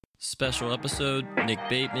Special episode, Nick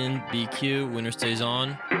Bateman, BQ, winner stays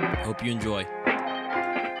on. Hope you enjoy.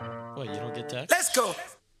 What, you don't get text? Let's go.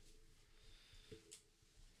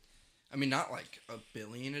 I mean, not like a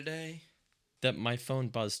billion a day. That my phone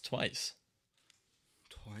buzzed twice.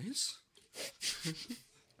 Twice?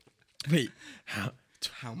 Wait, How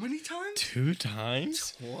many times? 2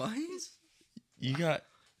 times? Twice? You got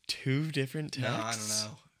 2 different texts? No, I don't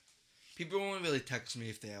know. People only really text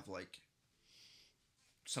me if they have, like,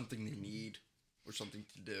 something they need or something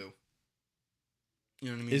to do. You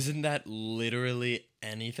know what I mean? Isn't that literally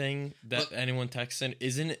anything that anyone texts in?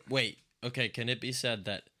 Isn't it? Wait, okay, can it be said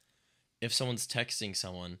that if someone's texting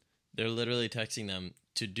someone, they're literally texting them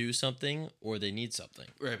to do something or they need something?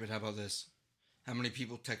 Right, but how about this? How many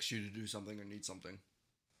people text you to do something or need something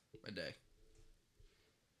a day?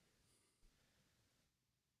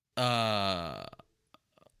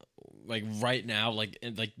 Like right now, like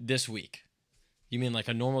this week. You mean like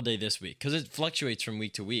a normal day this week? Because it fluctuates from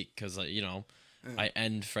week to week. Because I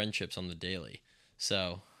end friendships on the daily.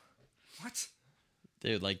 So, What?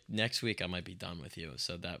 dude, like next week I might be done with you.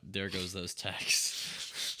 So that there goes those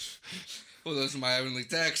texts. Well, those are my only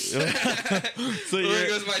texts. So there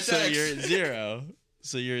goes my text. So you're at 0.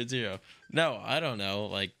 So you're at 0. No, I don't know.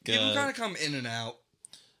 Like People kind of come in and out.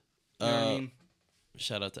 You know what I mean?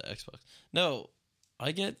 Shout out to Xbox. No,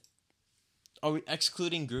 I get. Are we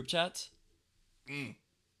excluding group chats?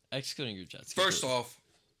 Excluding group chats. First off,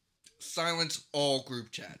 silence all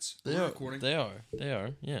group chats. They We're are recording. They are.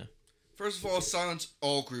 Yeah. First of all, silence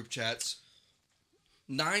all group chats.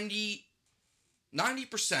 90%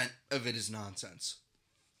 of it is nonsense.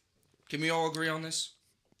 Can we all agree on this?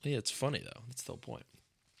 Yeah, it's funny though. That's the whole point.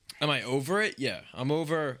 Am I over it? Yeah, I'm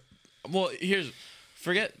over. Well,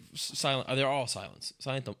 forget silent. They're all silence.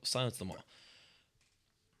 Silence them all.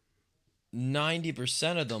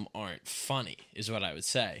 90% of them aren't funny, is what I would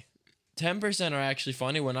say. 10% are actually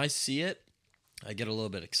funny. When I see it, I get a little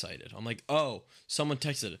bit excited. I'm like, oh, someone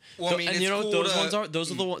texted it. Well, I mean, and it's you know what cool those to- ones are?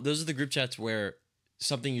 Those are the group chats where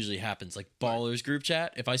something usually happens, like Ballers group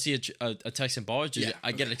chat. If I see a text in Ballers, Yeah,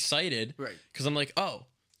 I get excited, Right. Because I'm like, oh,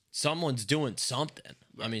 someone's doing something.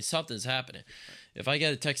 I mean, something's happening. If I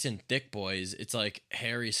get a text in Thick Boys, it's like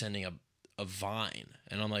Harry sending a Vine,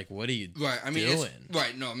 and I'm like, what are you Right. I mean, doing?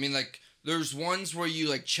 No, I mean, like, there's ones where you,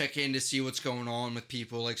 like, check in to see what's going on with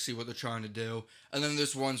people, like, see what they're trying to do. And then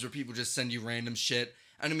there's ones where people just send you random shit.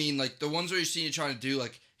 And I mean, like, the ones where you see you trying to do,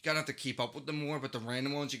 like, you gotta have to keep up with them more. But the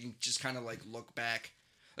random ones, you can just kind of, like, look back.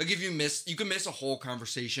 Like, if you can miss a whole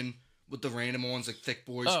conversation with the random ones, like Thick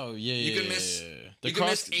Boys. Oh, yeah. You can miss. The You can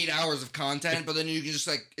miss 8 hours of content, but then you can just,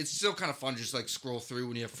 like, it's still kind of fun to just, like, scroll through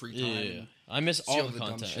when you have free time. Yeah. I miss all the the dumb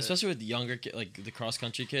content, shit. especially with the younger, like the cross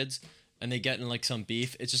country kids, and they get in like some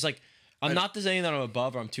beef. It's just like I'm not saying that I'm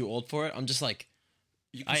above or I'm too old for it. I'm just like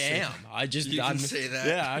You can I say am. that. You can say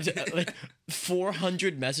that. Yeah, like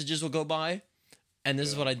 400 messages will go by, and this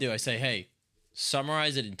is what I do. I say, hey,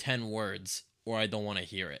 summarize it in 10 words, or I don't want to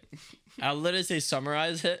hear it. I'll literally say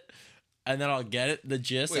summarize it, and then I'll get it, the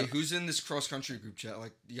gist. Wait, who's in this cross country group chat?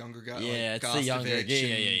 Like the younger guy? Yeah, like it's the younger. Gostovich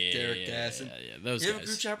Yeah, and Derek Gass. and- those You have a group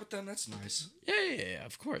guys. chat with them? That's nice. Yeah,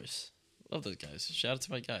 of course. Love those guys. Shout out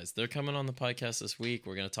to my guys. They're coming on the podcast this week.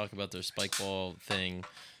 We're going to talk about their spike ball thing.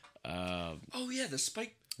 Oh yeah, the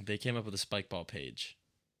spike. They came up with a spike ball page.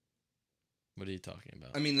 What are you talking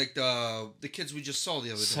about? I mean, like the kids we just saw the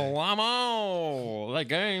other day. Salamo! That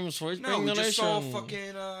game, sweet No, we just saw Nation.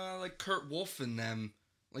 fucking like Kurt Wolf and them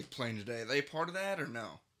like playing today. Are they part of that or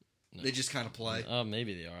no? They just kind of play. Oh,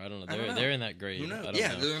 maybe they are. I don't know. I don't know. They're in that grade. Who I knows? don't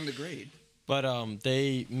Yeah, know. they're in the grade. But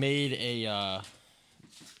they made a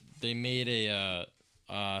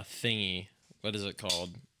thingy. What is it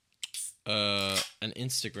called? An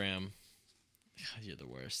Instagram. God, you're the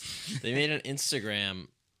worst. They made an Instagram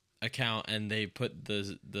account and they put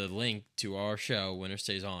the link to our show, Winner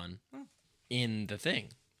Stays On, in the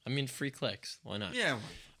thing. I mean, free clicks. Why not? Yeah.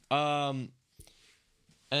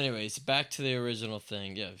 Anyways, back to the original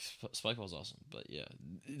thing. Yeah, Spikeball's awesome, but yeah,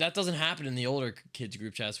 that doesn't happen in the older kids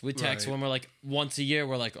group chats. We text Right. when we're like once a year.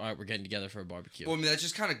 We're like, all right, we're getting together for a barbecue. Well, I mean, that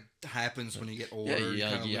just kind of happens when you get older. yeah, you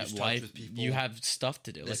kind of you lose have touch life. with people. You have stuff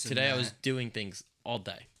to do. Like this and today, I was that. doing things all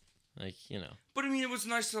day. Like But I mean, it was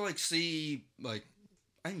nice to like see like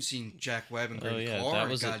I haven't seen Jack Webb and Grady yeah, Carr that in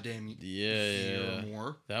was a goddamn yeah. year or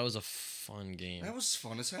more. That was a fun game. That was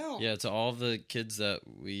fun as hell. Yeah, to all the kids that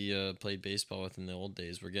we played baseball with in the old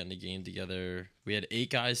days, we're getting a game together. We had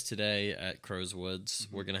 8 guys today at Crows Woods.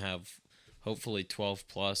 Mm-hmm. We're going to have hopefully 12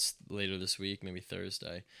 plus later this week, maybe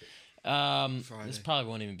Thursday. This Friday. probably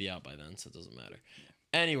won't even be out by then, so it doesn't matter.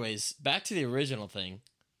 Anyways, back to the original thing.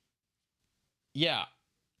 Yeah,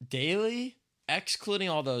 daily, excluding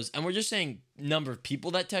all those, and we're just saying number of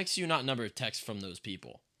people that text you, not number of texts from those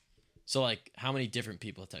people. So, like, how many different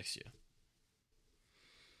people text you?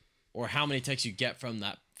 Or how many texts you get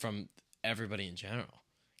from everybody in general?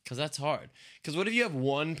 Because that's hard. Because what if you have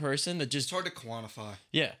one person that just... It's hard to quantify.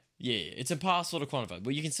 Yeah. It's impossible to quantify.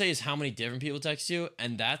 What you can say is how many different people text you,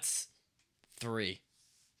 and that's 3.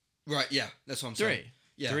 Right, yeah. That's what I'm 3. saying.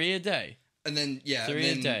 Yeah. 3 a day. And then, yeah. 3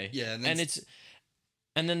 a day. Yeah.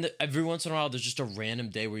 And then every once in a while, there's just a random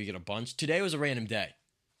day where you get a bunch. Today was a random day.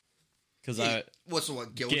 Because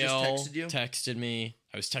Gil just texted me.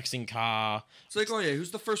 I was texting Ka. It's like, oh yeah,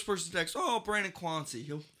 who's the first person to text? Oh, Brandon Quancy.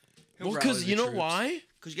 He'll well, because you know why?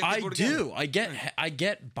 Because you get I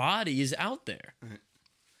get bodies out there. Right.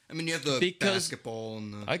 I mean, you have the basketball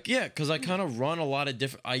and the... because I kind of run a lot of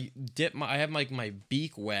different... I have like my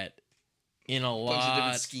beak wet in a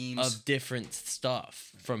lot of different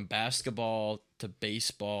stuff. From basketball to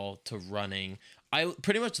baseball to running.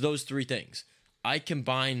 Pretty much those 3 things. I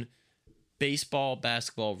combine baseball,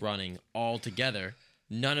 basketball, running all together.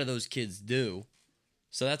 None of those kids do.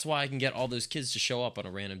 So that's why I can get all those kids to show up on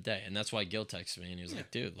a random day. And that's why Gil texted me and he was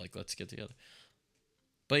like, dude, like, let's get together.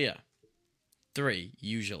 But yeah, 3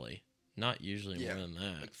 usually. Not usually more than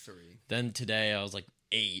that. Like 3. Then today I was like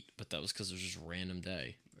 8, but that was because it was just a random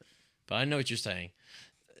day. Right. But I know what you're saying.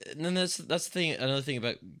 And then that's the thing. Another thing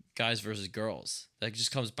about guys versus girls that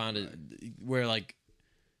just comes down to where, like,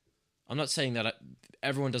 I'm not saying that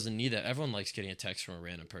everyone doesn't need that. Everyone likes getting a text from a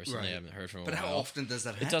random person they haven't heard from. But how often does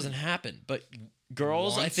that happen? It doesn't happen. But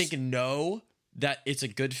girls, I think, know that it's a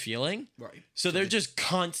good feeling. Right. So they're just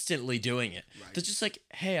constantly doing it. Right. They're just like,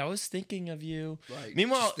 hey, I was thinking of you. Right.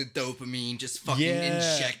 Meanwhile, just the dopamine just fucking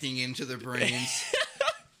injecting into their brains.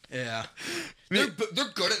 Yeah. They're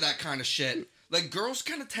good at that kind of shit. Like, girls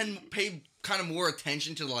kind of pay kind of more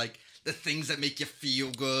attention to, like, the things that make you feel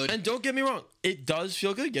good. And don't get me wrong, it does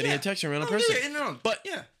feel good getting a text from a random person. Yeah, no. But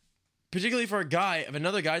particularly for a guy, if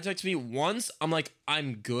another guy texts me once, I'm like,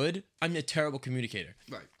 I'm good. I'm a terrible communicator.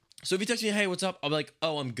 Right. So if he texts me, hey, what's up? I'll be like,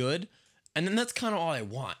 oh, I'm good. And then that's kind of all I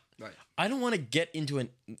want. Right. I don't want to get into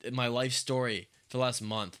my life story for the last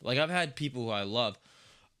month. Like, I've had people who I love,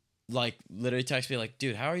 like, literally text me, like,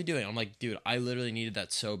 dude, how are you doing? I'm like, dude, I literally needed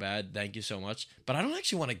that so bad. Thank you so much. But I don't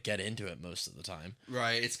actually want to get into it most of the time.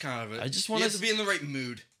 Right. It's kind of I just want to be in the right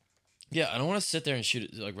mood. Yeah, I don't want to sit there and shoot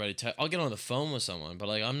it, like, ready text. I'll get on the phone with someone, but,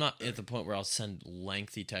 like, I'm not at the point where I'll send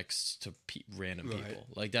lengthy texts to random people.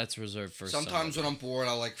 Like, that's reserved for sometimes when I'm bored,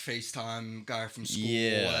 I'll, like, FaceTime guy from school.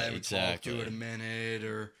 Yeah, I haven't talked to in a minute,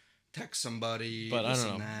 or text somebody. But I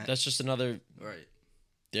don't know. That's just another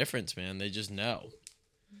difference, man. They just know.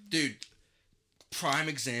 Dude, prime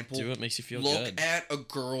example. Do what makes you feel good. Look at a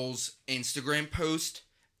girl's Instagram post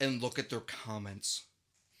and look at their comments.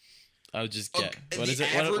 I would just get... What is it?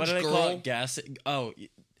 What do they call it? Gas... Oh.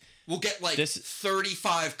 We'll get, like,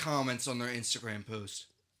 35 comments on their Instagram post.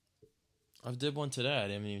 I did one today. I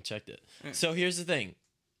didn't even check it. Yeah. So here's the thing.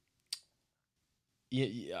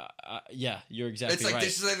 Yeah, you're exactly right. It's like, right.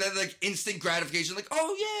 this is like instant gratification. Like,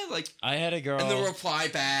 oh, yeah, like... I had a girl... And they'll reply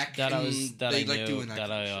back. That I was... That I like knew, doing that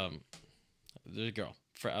there's a girl.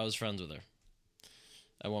 I was friends with her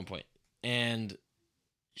at one point. And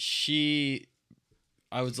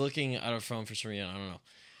I was looking at her phone for some reason, I don't know.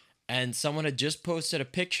 And someone had just posted a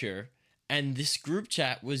picture, and this group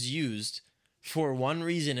chat was used for one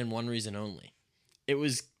reason and one reason only. It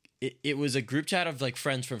was a group chat of, like,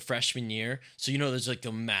 friends from freshman year. So, you know, there's, like,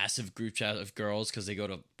 a massive group chat of girls because they go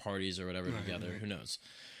to parties or whatever together. Right. Who knows?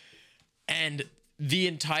 And the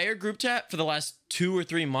entire group chat for the last 2 or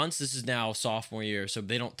 3 months, this is now sophomore year, so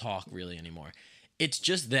they don't talk really anymore. It's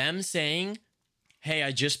just them saying, hey,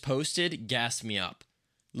 I just posted, gas me up.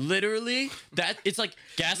 Literally, that it's like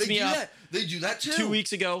gas me up. They do that too. 2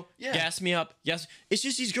 weeks ago, gas me up. Yes, it's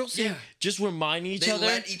just these girls saying, just reminding each other. They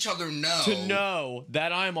let each other know to know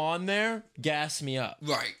that I'm on there. Gas me up.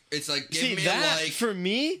 Right. It's like give me that, a like. For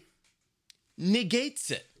me,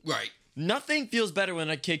 negates it. Right. Nothing feels better when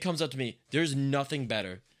a kid comes up to me. There's nothing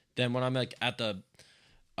better than when I'm, like, at the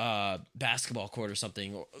basketball court or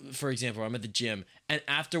something. For example, I'm at the gym, and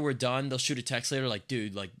after we're done, they'll shoot a text later like,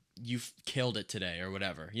 dude, like, you've killed it today or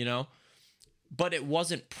whatever, you know? But it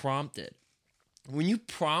wasn't prompted. When you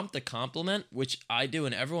prompt a compliment, which I do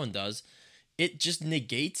and everyone does, it just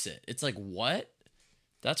negates it. It's like, what?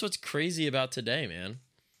 That's what's crazy about today, man.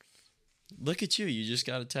 Look at you. You just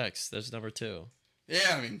got a text. That's number 2.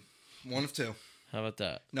 Yeah, I mean, 1 of 2. How about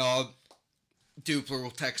that? No, Dupler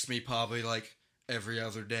will text me probably, like, every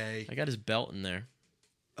other day. I got his belt in there.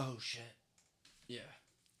 Oh, shit. Yeah.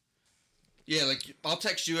 Yeah, like, I'll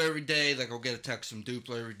text you every day. Like, I'll get a text from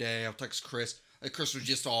Duplo every day. I'll text Chris. Like, Chris was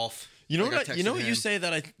just off. You know Like, I what? You know texted what you him. say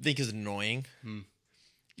that I think is annoying?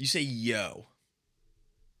 You say yo.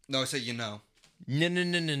 No, I say you know. No.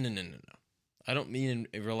 I don't mean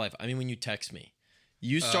in real life. I mean when you text me.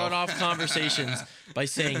 You start off conversations by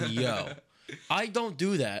saying yo. I don't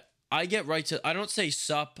do that. I get right to. I don't say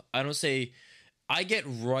sup. I don't say. I get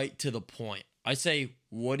right to the point. I say,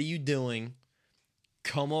 what are you doing?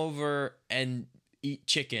 Come over and eat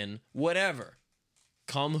chicken. Whatever.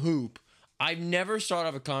 Come hoop. I've never started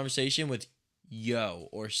off a conversation with yo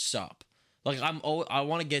or sup. Like I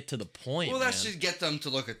want to get to the point. Well, that man. should get them to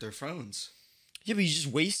look at their phones. Yeah, but you just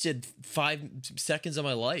wasted 5 seconds of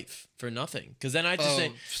my life for nothing. Because then I have to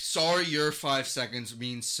say, sorry, your 5 seconds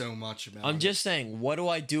means so much about I'm it. just saying, what do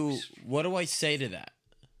I do? What do I say to that?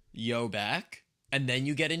 Yo back? And then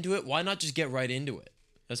you get into it? Why not just get right into it?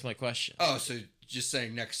 That's my question. Oh, so just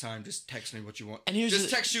saying next time, just text me what you want. And here's just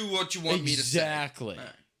the- text you what you want me to say. Exactly. All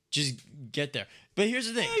right. Just get there. But here's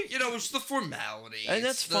the thing. You know, it's the formality. And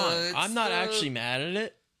that's fine. I'm not actually mad at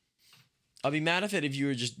it. I'd be mad if you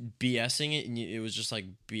were just BSing it and it was just like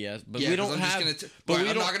BS. But we don't have.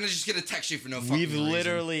 I'm not gonna just gonna text you for no fucking We've reason.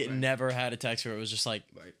 literally Right. never had a text where it was just like.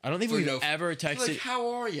 Right. I don't think For we've no- ever Be texted. like, how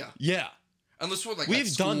are you? Yeah. Unless we're like We've at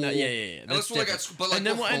school. done that. Yeah. Unless That's we're like at different. school, but like and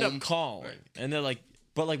then we're we'll end home. up calling. Right. And they're like,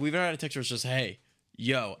 but like we've never had a text where it's just, hey,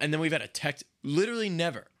 yo. And then we've had a text. Literally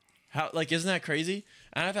never. How, like, isn't that crazy?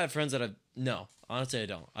 And I've had friends that have, no, honestly, I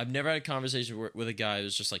don't. I've never had a conversation with a guy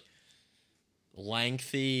who's just like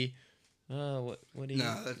lengthy. What do you?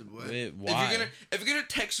 No, that's Wait, why? If you're gonna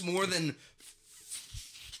text more than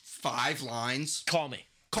 5 lines, Call me.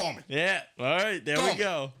 call me. Yeah. All right. There Call we me.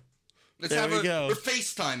 go. Let's There have we go. or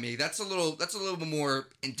FaceTime me. That's a little bit more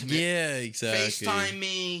intimate. Yeah, exactly. FaceTime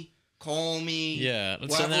me, call me. Yeah, We'll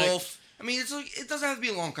so have then a I- little I mean, it's like, it doesn't have to be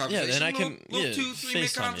a long Yeah, conversation. then I little, can little yeah, 2-3 minute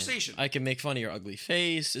FaceTime you. conversation. I can make fun of your ugly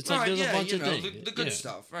face. It's like Right, there's yeah, a bunch you of know, things. the good Yeah.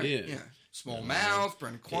 stuff, right? Yeah. Yeah. Small mouth,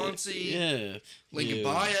 Brendan Quancy, Yeah. link in Yeah.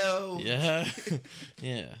 bio. Yeah.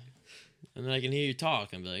 Yeah. And then I can hear you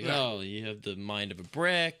talk and be like, Right. "Oh, you have the mind of a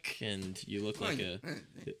brick, and you look like a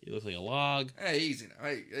log." Hey, easy now.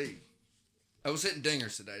 Hey. I was hitting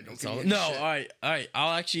dingers today. Don't give me any No, shit. all right.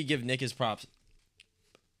 I'll actually give Nick his props.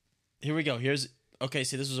 Here we go. Okay.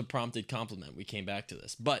 See, this was a prompted compliment. We came back to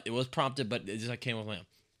this, but it was prompted, but it just came with my own.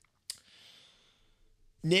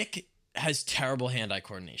 Nick has terrible hand-eye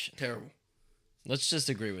coordination. Terrible. Let's just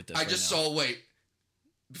agree with this. I just saw. Wait,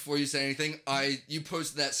 before you say anything, you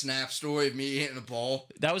posted that snap story of me hitting a ball.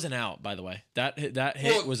 That was an out, by the way. That hit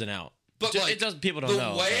Well, was an out. But like, it does. People don't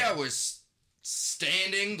know. the way but- I was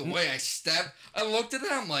standing, the way I stepped, I looked at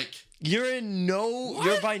it. I'm like, You're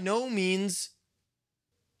by no means.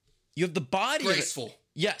 You have the body. graceful.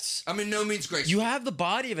 Yes. I mean, no means graceful. You have the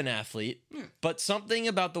body of an athlete, Yeah. but something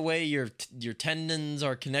about the way your tendons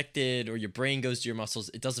are connected or your brain goes to your muscles,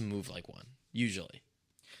 it doesn't move like one usually.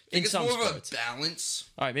 I think it's more sports. of a balance.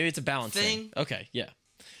 All right, maybe it's a balance thing. thing. Okay, yeah.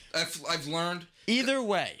 I've learned. Either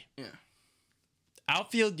way, Yeah.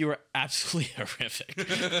 outfield, you were absolutely horrific.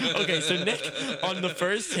 Okay, so Nick on the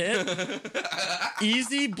first hit,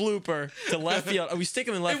 easy blooper to left field. Oh, we stick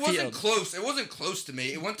him in left It wasn't field. close. It wasn't close to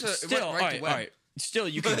me. It went to. Still, it went right to all Webb. right. Still,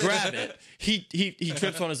 you can grab it. He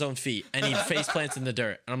trips on his own feet and he face plants in the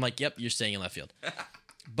dirt. And I'm like, yep, you're staying in left field.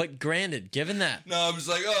 But granted, given that, No, I'm just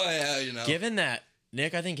like, oh yeah, you know. given that,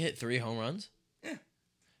 Nick, I think hit 3 home runs. Yeah.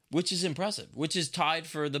 Which is impressive. Which is tied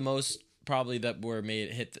for the most probably that were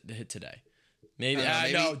made hit today. Maybe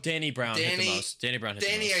no, Danny Brown hit the most. Danny Brown hit the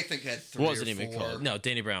Danny, most. I think, had 3 Wasn't or even 4. close. No,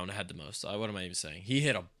 Danny Brown had the most. What am I even saying? He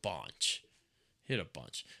hit a bunch.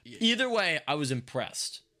 Either way, I was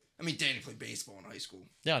impressed. I mean, Danny played baseball in high school.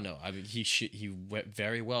 Yeah, no, I mean he went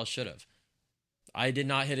very well should have. I did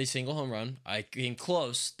not hit a single home run. I came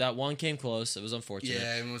close. That one came close. It was unfortunate.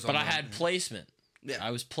 Yeah, it was. But I had placement. Yeah.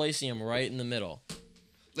 I was placing him right in the middle.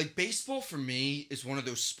 Like, baseball for me is one of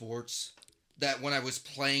those sports that when I was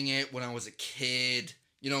playing it when I was a kid,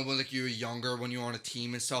 you know, when like you were younger, when you were on a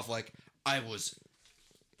team and stuff, like I was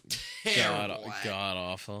terrible at. God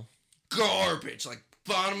awful. Garbage, like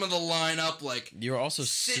bottom of the lineup, like You were also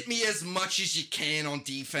sit me as much as you can on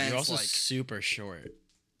defense. you're also like, super short.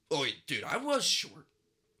 oh, dude, I was short.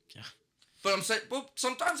 Yeah. But I'm saying, well,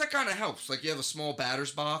 sometimes that kind of helps. Like you have a small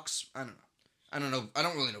batter's box. I don't know. I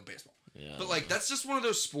don't really know baseball. Yeah. But like that's just one of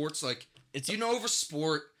those sports. Like It's- you know of a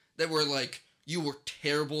sport that where like you were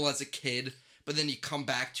terrible as a kid, but then you come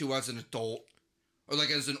back to as an adult or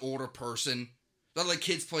like as an older person. That like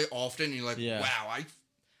kids play often, and you're like, Yeah. wow,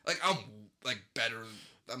 I'm like better.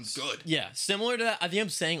 I'm good. Yeah, similar to that. I think I'm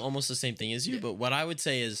saying almost the same thing as you, but what I would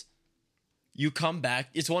say is you come back.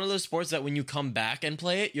 It's one of those sports that when you come back and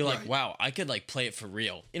play it, you're like, Right. wow, I could like play it for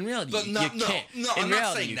real. In reality, But you no, can't. no, in I'm not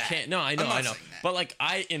reality, saying you that. can't. No, I know, I'm not I know. saying that. But like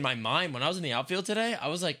in my mind, when I was in the outfield today, I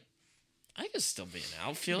was like, I could still be an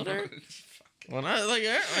outfielder. When I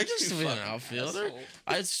could still be an fucking outfielder. asshole.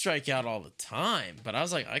 I'd strike out all the time, but I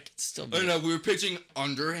was like, I could still be. I don't know. We were pitching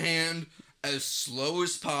underhand as slow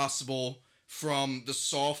as possible from the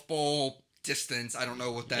softball distance. I don't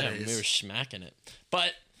know what that is. We were smacking it,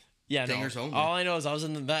 but yeah, Dingers no. only. All I know is I was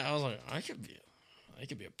in the back. I was like, I could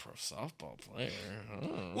be a pro softball player.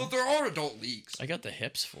 Well, there are adult leagues. I got the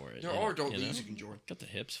hips for it. There are adult leagues you can join. Got the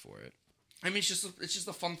hips for it. I mean, it's just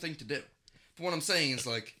a fun thing to do. But what I'm saying is,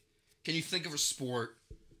 like, can you think of a sport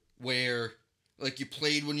where, like, you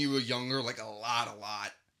played when you were younger, like, a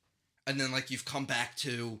lot, and then, like, you've come back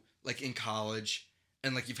to, like, in college,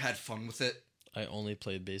 and, like, you've had fun with it? I only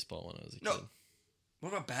played baseball when I was a No. kid. What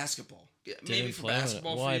about basketball? Yeah, Didn't maybe for play when-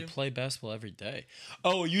 basketball well, for I you? play basketball every day.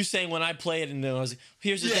 Oh, you saying when I played and then I was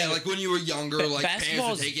here's the Yeah, thing. like when you were younger, like parents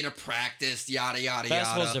basketball's- were taking a practice, yada yada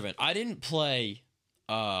basketball's yada. different. I didn't play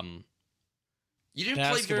You didn't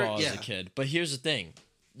basketball play as a kid, but here's the thing.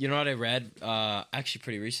 You know what I read actually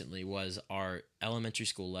pretty recently was our elementary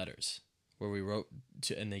school letters where we wrote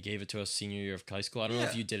to, and they gave it to us senior year of high school. I don't know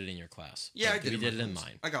if Yeah. you did it in your class. Yeah, I but did. We did it in class.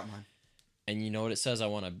 mine. I got mine. And you know what it says I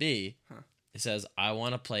want to be? Huh. It says I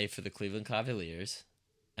want to play for the Cleveland Cavaliers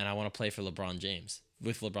and I want to play for LeBron James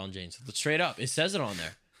with LeBron James. Straight up. It says it on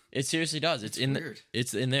there. It seriously does. It's in weird.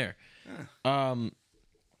 it's in there.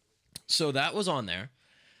 So that was on there.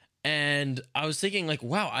 And I was thinking like,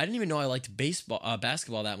 wow, I didn't even know I liked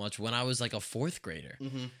basketball that much when I was like a fourth grader.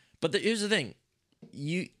 Mm-hmm. But here's the thing.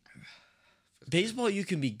 Baseball you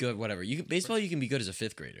can be good whatever. You can be good as a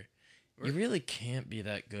fifth grader. You really can't be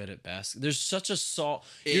that good at basketball. There's such a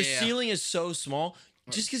your Yeah. ceiling is so small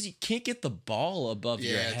just because you can't get the ball above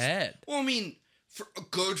your it's- head. Well, I mean,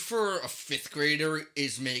 good for a fifth grader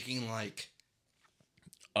is making like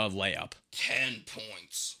A layup. 10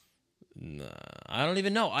 points. Nah, I don't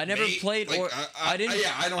even know. I never Mate, played. like, I didn't.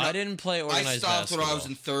 yeah, I don't know. I didn't play organized I stopped basketball. when I was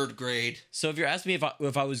in third grade. So if you're asking me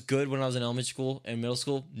if I was good when I was in elementary school and middle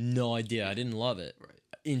school, no idea. I didn't love it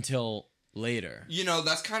until later. You know,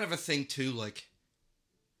 that's kind of a thing too. Like,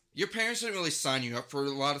 your parents didn't really sign you up for a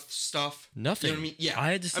lot of stuff. Nothing. You know what I mean? Yeah.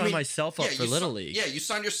 I had to sign myself up for you Little League. Yeah, you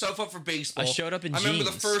signed yourself up for baseball. I showed up in I remember the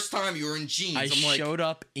jeans. first time you were in jeans. I I'm like, showed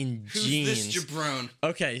up in who's jeans. this jabron?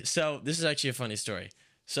 Okay, so this is actually a funny story.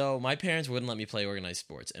 So my parents wouldn't let me play organized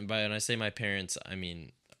sports, and when I say my parents, I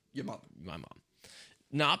mean Your mother. my mom.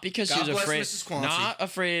 Not because she God was bless afraid, Mrs. Quancy. not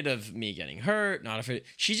afraid of me getting hurt, not afraid.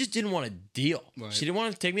 She just didn't want to deal. Right. She didn't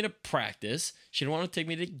want to take me to practice. She didn't want to take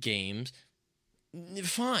me to games.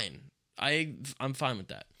 Fine, I'm fine with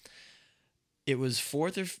that. It was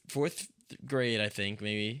fourth grade, I think,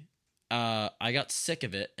 maybe. I got sick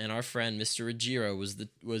of it, and our friend Mr. Ruggiero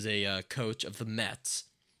was a coach of the Mets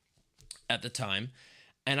at the time,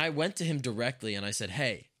 and I went to him directly and I said,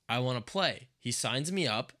 "Hey, I want to play." He signs me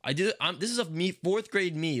up. This is of me, fourth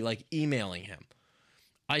grade me, like emailing him.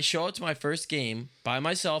 I show up to my first game by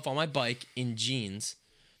myself on my bike in jeans.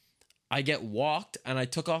 I get walked and I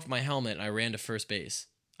took off my helmet and I ran to first base.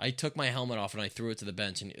 I took my helmet off and I threw it to the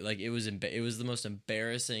bench, and like it was the most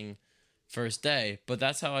embarrassing first day. But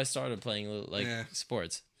that's how I started playing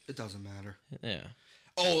sports. It doesn't matter. Yeah.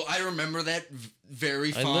 Oh, I remember that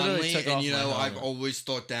very I literally fondly, took and off you my know, I've helmet. always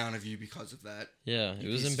thought down of you because of that. Yeah, it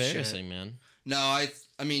You was piece of embarrassing, man. No,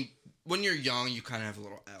 I mean, when you're young, you kind of have a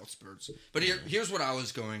little outspurts. But here's what I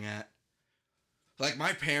was going at. Like,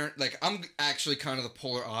 my parent, like, I'm actually kind of the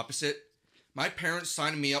polar opposite. My parents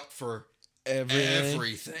signed me up for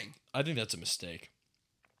everything. I think that's a mistake.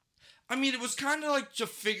 I mean, it was kind of like to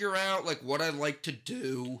figure out, like, what I like to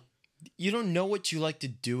do. You don't know what you like to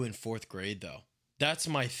do in fourth grade, though. That's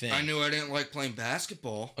my thing. I knew I didn't like playing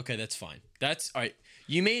basketball. Okay, that's fine. That's all right.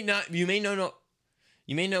 You may know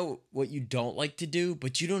what you don't like to do,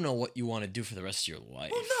 but you don't know what you want to do for the rest of your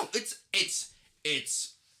life. Well, no, it's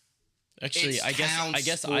Actually, it's I guess town I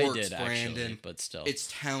sports, did actually, Brandon. but still,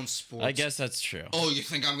 It's town sports. I guess that's true. Oh, you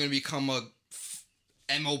think I'm going to become a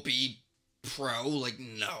MLB pro? Like,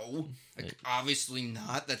 no. Like, obviously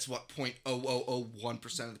not. That's what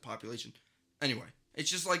 0.0001% of the population. Anyway,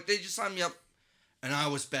 it's just like they just signed me up, and I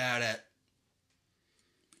was bad at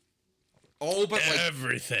all but like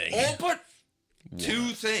everything. all but two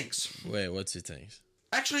things. Wait, what's your things?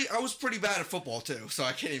 Actually, I was pretty bad at football too, so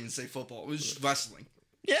I can't even say football. It was just wrestling.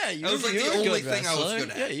 Yeah, you That was, like, you're the a only good thing I was wrestler. good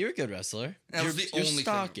at. Yeah, you're a good wrestler. That was the you're only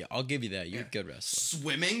stocky. thing. I'll give you that. You're Yeah. a good wrestler.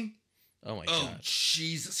 Swimming. Oh my Oh, god.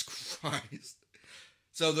 Jesus Christ.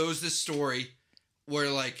 So there was this story where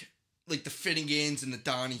like the Finnegans and the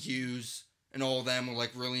Donahues and all of them were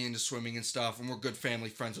like really into swimming and stuff, and we're good family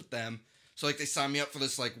friends with them. So like they signed me up for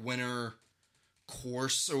this like winter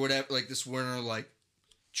course or whatever, like this winter like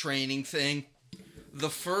training thing. The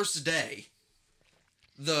first day,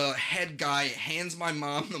 the head guy hands my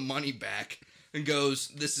mom the money back and goes,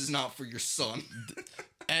 "This is not for your son."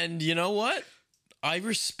 And you know what? I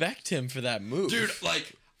respect him for that move. Dude,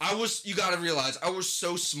 like, you gotta realize, I was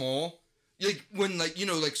so small. Like, when, like, you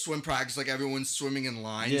know, like, swim practice, like, everyone's swimming in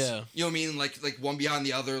lines. Yeah. You know what I mean? Like one behind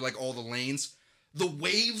the other, like, all the lanes. The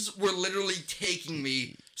waves were literally taking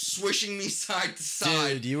me, swishing me side to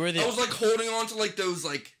side. Dude, you were the... I was, like, holding on to, like, those,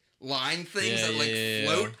 like, line things that, like,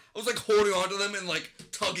 float. Yeah. I was, like, holding on to them and, like,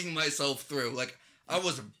 tugging myself through. Like, I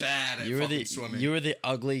was bad at fucking swimming. You were the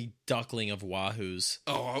ugly duckling of Wahoos.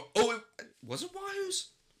 Was it Wahoos?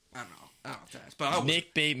 I don't know. I don't know if that's, but I was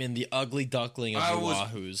Nick Bateman, the ugly duckling of the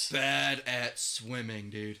Wahoos. Bad at swimming,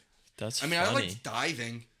 dude. That's funny. I liked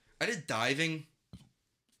diving. I did diving.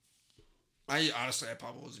 I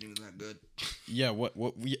probably wasn't even that good. Yeah, what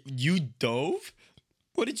you dove?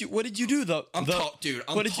 What did you do? I'm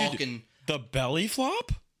talking the belly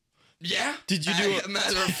flop? Yeah. Did you do a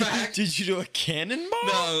matter of fact? Did you do a cannonball?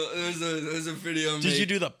 No, it was a video. Did you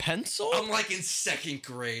do the pencil? I'm like in second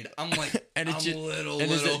grade. I'm like and I'm little.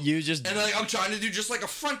 Is it you just and like I'm trying to do just like a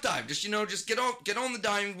front dive, just just get on the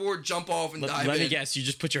diving board, jump off, and dive in. Let me guess, you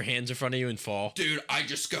just put your hands in front of you and fall. Dude, I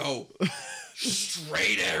just go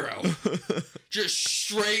straight arrow, just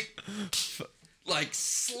straight, like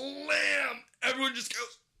slam. Everyone just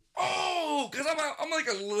goes, oh, because I'm like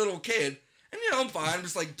a little kid. And, I'm fine. I'm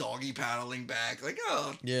just, like, doggy paddling back. Like,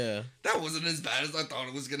 oh. Yeah. That wasn't as bad as I thought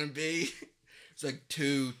it was going to be. It's like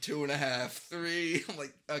 2.5, 3. I'm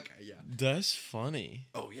like, okay, yeah. That's funny.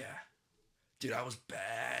 Oh, yeah. Dude, I was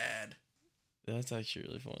bad. That's actually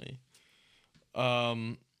really funny. All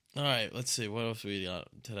right, let's see. What else we got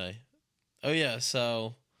today? Oh, yeah,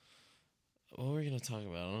 so... What were we going to talk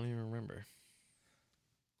about? I don't even remember.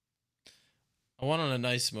 I went on a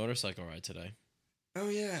nice motorcycle ride today. Oh,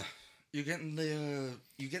 yeah. You're getting the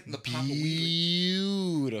Papa Wheelie.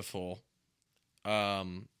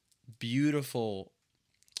 Beautiful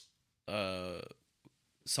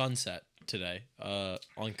sunset today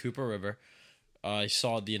on Cooper River. I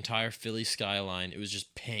saw the entire Philly skyline. It was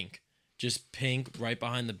just pink right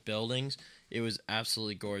behind the buildings. It was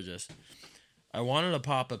absolutely gorgeous. I wanted to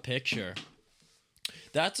pop a picture.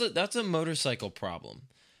 That's a motorcycle problem.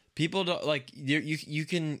 People don't like you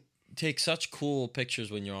can take such cool pictures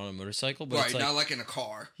when you're on a motorcycle, but right, not like in a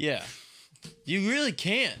car. Yeah, you really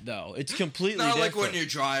can't though. It's completely not different. like when you're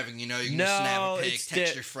driving. You can snap a pic,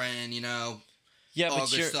 text your friend. Yeah, all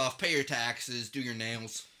good stuff. Pay your taxes, do your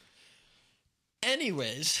nails.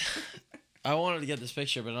 Anyways, I wanted to get this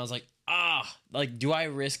picture, but I was like, do I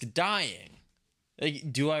risk dying?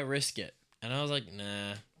 Like, do I risk it? And I was like,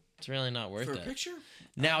 nah, it's really not worth it. For a picture?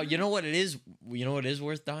 Now, you know what it is? You know what is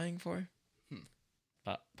worth dying for?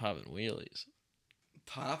 Popping wheelies.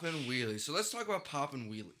 Popping wheelies. So let's talk about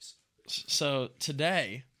popping wheelies. So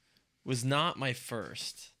today was not my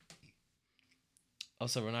first.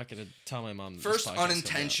 Also, we're not going to tell my mom. First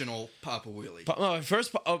unintentional Papa Wheelie.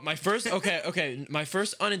 My first. Okay. My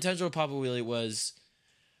first unintentional Papa Wheelie was.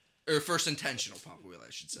 Or first intentional Papa Wheelie, I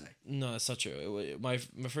should say. No, that's not true. My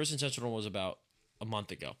first intentional was about a month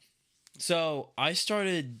ago. So I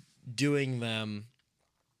started doing them.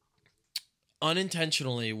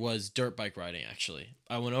 Unintentionally was dirt bike riding, actually.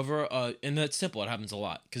 I went over, and that's simple. It happens a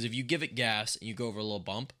lot. Because if you give it gas and you go over a little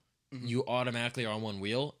bump, you automatically are on one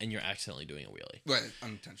wheel, and you're accidentally doing a wheelie. Right,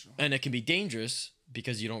 unintentional. And it can be dangerous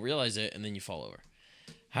because you don't realize it, and then you fall over.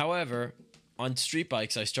 However, on street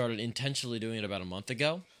bikes, I started intentionally doing it about a month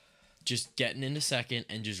ago. Just getting into second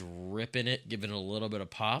and just ripping it, giving it a little bit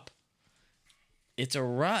of pop. It's a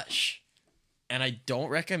rush. And I don't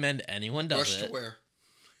recommend anyone does rush it. To where?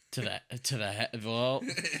 To the head. Well,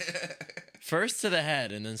 first to the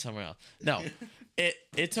head and then somewhere else. No,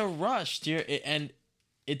 it's a rush, dear, and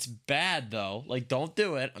it's bad though. Like, don't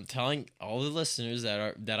do it. I'm telling all the listeners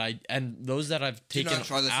and those that I've taken do not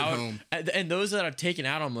try this out, at home. and those that I've taken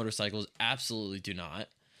out on motorcycles, absolutely do not.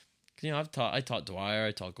 I taught Dwyer,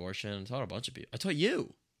 I taught Gorshin, I taught a bunch of people. I taught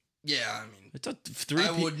you. Yeah, I mean, I taught three.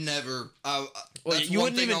 I would never. You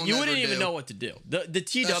wouldn't even know what to do. The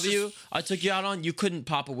TW I took you out on, you couldn't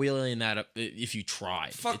pop a wheelie in that if you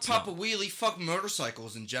tried. Pop a wheelie. Fuck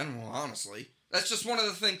motorcycles in general. Honestly, that's just one of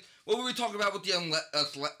the things. What were we talking about with the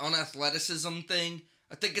unathleticism thing?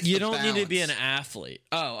 I think it's You the don't balance. need to be an athlete.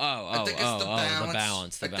 I think it's the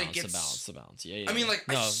balance. I think it's- The balance. Yeah. I mean, like,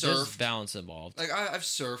 I there's surfed. balance involved. Like, I've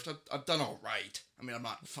surfed. I've done all right. I mean, I'm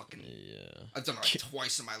not fucking... Yeah. I've done it like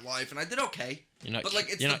twice in my life, and I did okay. You're not. But, like,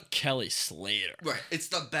 it's you're the- not Kelly Slater. Right. It's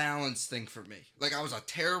the balance thing for me. Like, I was a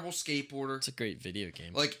terrible skateboarder. It's a great video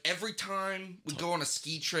game. Like, every time we'd go on a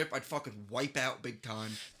ski trip, I'd fucking wipe out big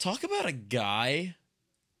time. Talk about a guy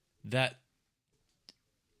that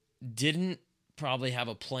didn't probably have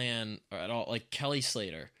a plan at all. Like Kelly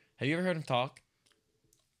Slater. Have you ever heard him talk?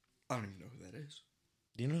 I don't even know who that is.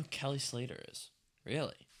 Do you know who Kelly Slater is?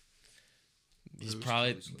 Really? He's Who's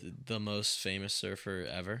probably Kelly Slater? the most famous surfer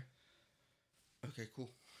ever. Okay, cool.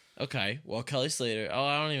 Okay, well, Kelly Slater. Oh,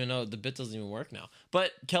 I don't even know. The bit doesn't even work now.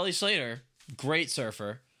 But Kelly Slater, great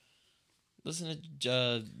surfer. Listen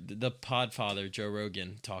to the Podfather Joe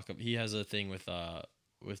Rogan talk. He has a thing with The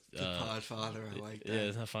Podfather, I like that. Yeah,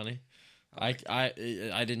 isn't that funny?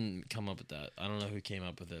 I didn't come up with that. I don't know who came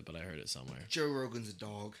up with it, but I heard it somewhere. Joe Rogan's a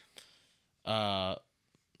dog. I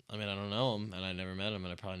mean, I don't know him, and I never met him,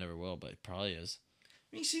 and I probably never will, but he probably is.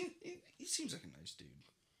 I mean, he seems like a nice dude.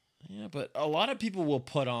 Yeah, but a lot of people will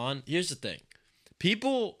put on. Here's the thing,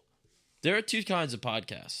 there are two kinds of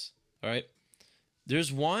podcasts. All right,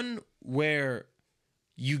 there's one where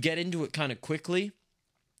you get into it kind of quickly,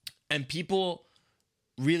 and people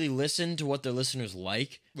really listen to what their listeners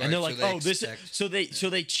like, Right, and they're so like, they "Oh, this." expect- So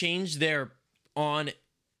they change their on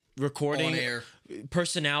recording On air.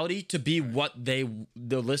 personality to be what the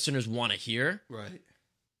listeners want to hear, Right.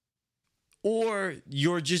 or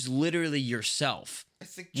you're just literally yourself. I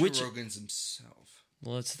think Joe Which- Rogan's himself.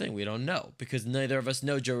 Well, that's the thing. We don't know because neither of us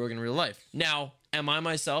know Joe Rogan in real life. Now, am I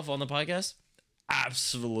myself on the podcast?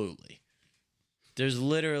 Absolutely. There's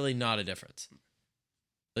literally not a difference.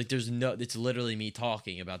 Like, it's literally me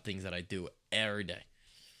talking about things that I do every day.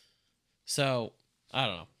 So, I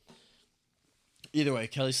don't know. Either way,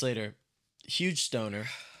 Kelly Slater, huge stoner.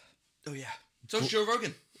 Oh, yeah. So's Joe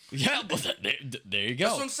Rogan. Yeah, well, there you go.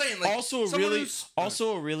 That's what I'm saying. Like, also someone who's-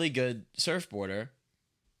 a really good surfboarder.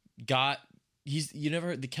 You never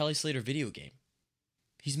heard the Kelly Slater video game?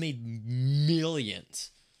 He's made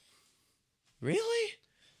millions. Really?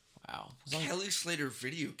 Wow. It was on Kelly Slater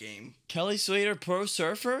video game. Kelly Slater Pro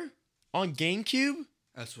Surfer on GameCube?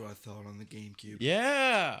 That's what I thought on the GameCube.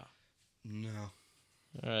 Yeah. No.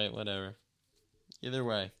 All right, whatever. Either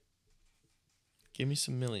way, give me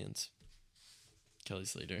some millions. Kelly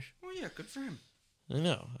Slater. Oh, yeah, good for him. I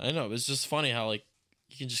know. It's just funny how, like,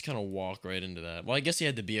 you can just kind of walk right into that. Well, I guess he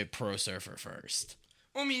had to be a pro surfer first.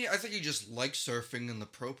 Well, I mean, I think he just liked surfing, and the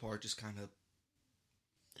pro part just kind of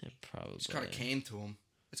Yeah, probably. came to him.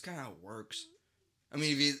 It's kind of how it works. I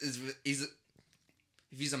mean, if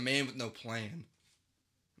he's a man with no plan,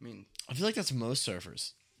 I mean, I feel like that's most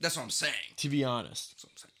surfers, that's what I'm saying. to be honest. That's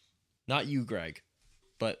what I'm saying. Not you, Greg,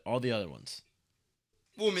 but all the other ones.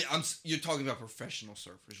 Well, I mean, you're talking about professional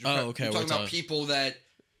surfers. Okay, You're we're talking about people that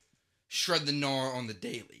shred the gnar on the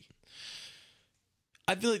daily.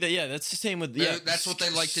 I feel like that. Yeah, that's the same with That's what they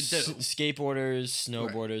like to do. Skateboarders,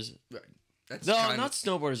 snowboarders. Right. That's No, kind not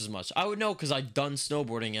snowboarders as much. I would know because I'd done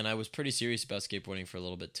snowboarding and I was pretty serious about skateboarding for a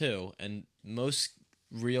little bit too. And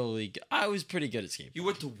I was pretty good at skateboarding. You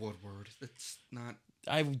went to Woodward. That's not.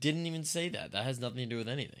 I didn't even say that. That has nothing to do with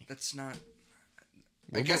anything. That's not.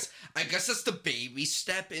 I guess that's the baby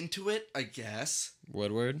step into it. I guess.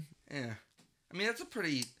 Woodward. Yeah. I mean, that's a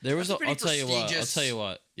pretty. There was. that's a pretty I'll tell you what. I'll prestigious tell you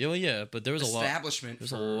what. Yeah, well, yeah, but there was a lot. Establishment. There's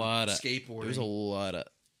for a lot of skateboarding. There's a lot of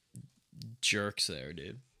jerks there,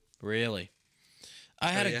 dude. Really. I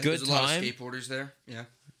had a good There's a lot of time. skateboarders there. Yeah.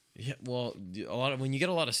 Yeah, well, when you get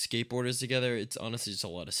a lot of skateboarders together, it's honestly just a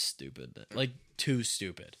lot of stupid, like too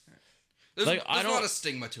stupid. There's Like, I a don't- lot of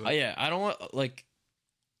stigma to it. Yeah, I don't want like.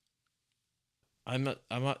 I'm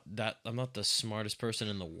not the smartest person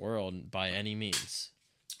in the world by any means,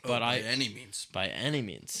 but by any means. by any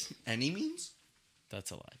means Any means?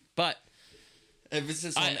 that's a lie. But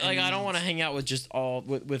Emphasis on I any don't means. want to hang out with just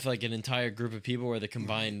with like an entire group of people where the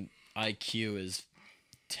combined IQ is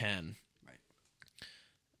 10. Right.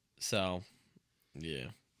 So, yeah.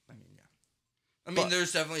 I mean, yeah. I mean,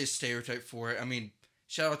 there's definitely a stereotype for it. I mean,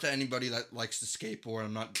 shout out to anybody that likes to skateboard.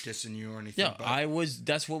 I'm not dissing you or anything. Yeah, but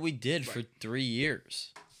that's what we did for Right. 3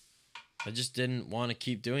 years. I just didn't want to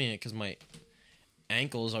keep doing it because my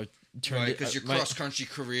ankles are turned. right, because your cross country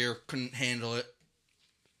career couldn't handle it.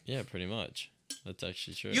 Yeah, pretty much. That's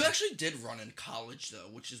actually true. You actually did run in college though,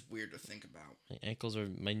 which is weird to think about.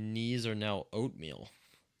 My knees are now oatmeal.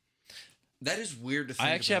 That is weird to think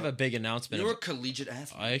I actually about. have a big announcement. You're a collegiate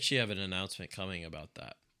athlete. I actually have an announcement coming about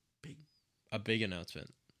that. Big. A big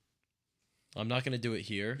announcement. I'm not gonna do it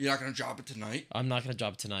here. You're not gonna drop it tonight. I'm not gonna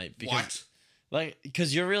drop it tonight because What?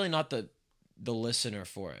 because you're really not the listener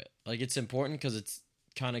for it. Like it's important because it's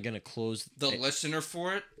kind of gonna close The listener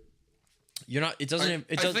for it. You're not. It doesn't.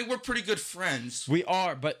 I think we're pretty good friends. We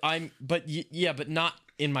are, but yeah, but not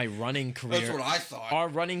in my running career. That's what I thought.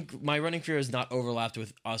 My running career has not overlapped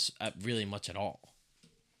with us at really much at all.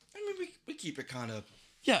 I mean, we keep it kind of.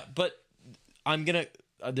 Yeah, but I'm gonna.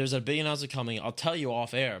 There's a big announcement coming. I'll tell you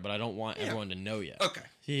off air, but I don't want everyone to know yet. Okay,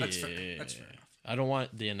 Yeah, that's fair. That's fair enough. I don't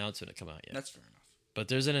want the announcement to come out yet. That's fair enough. But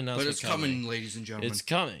there's an announcement. But it's coming, ladies and gentlemen. It's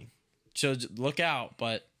coming. So look out.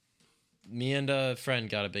 But me and a friend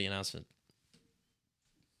got a big announcement.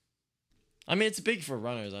 I mean, it's big for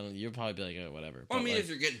runners. You'll probably be like, oh, whatever. Well, I mean, like, if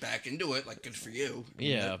you're getting back into it, like, good for you. I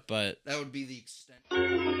mean, yeah, but that would be the extent.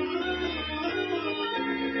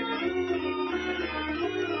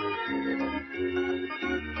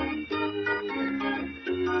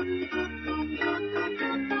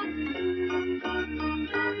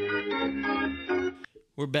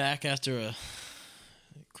 we're back after a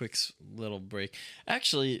quick little break.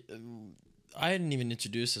 Actually, I hadn't even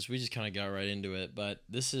introduced this. We just kind of got right into it. But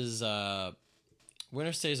this is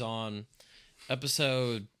Winter Stays On,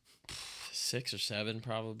 episode 6 or 7,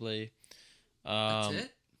 probably. That's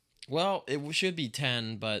it? Well, it should be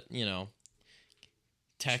 10, but,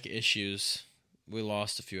 tech issues. We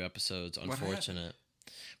lost a few episodes. Unfortunate.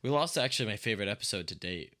 We lost actually my favorite episode to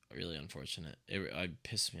date. Really unfortunate. It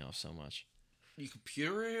pissed me off so much. Your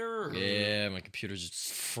computer error? Or... Yeah, my computer just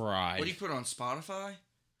fried. What do you put on Spotify?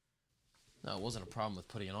 No, it wasn't a problem with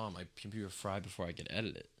putting it on. My computer fried before I could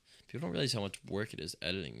edit it. People don't realize how much work it is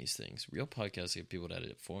editing these things. Real podcasts get people to edit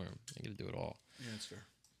it for them. They got to do it all. Yeah, that's fair.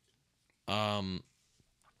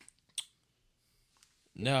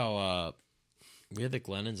 No, we had the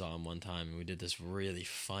Glennons on one time, and we did this really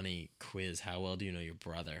funny quiz. How well do you know your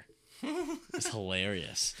brother? It's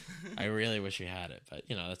hilarious. I really wish we had it, but,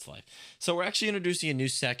 that's life. So we're actually introducing a new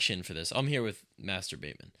section for this. I'm here with Master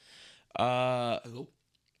Bateman. Hello?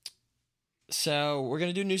 So we're going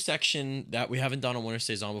to do a new section that we haven't done on Winter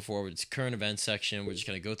Stays On before. It's current events section. We're just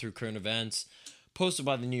going to go through current events posted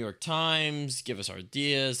by the New York Times, give us our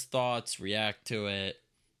ideas, thoughts, react to it.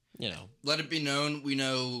 Let it be known, we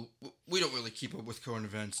know we don't really keep up with current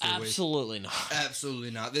events, do we? Absolutely not.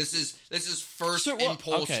 Absolutely not. This is first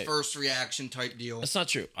okay. First reaction type deal. That's not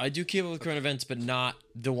true. I do keep up with current events, but not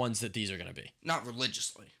the ones that these are going to be. Not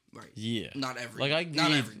religiously, right? Yeah. Not every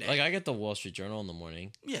not every day. Like I get the Wall Street Journal in the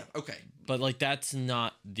morning. Yeah, okay. But that's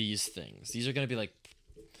not these things. These are going to be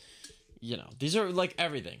these are like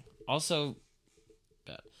everything. Also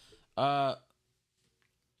bad.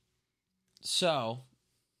 So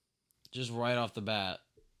just right off the bat,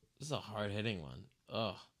 this is a hard-hitting one.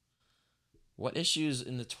 Ugh. What issues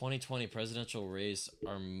in the 2020 presidential race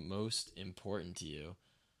are most important to you?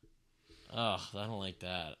 Ugh, I don't like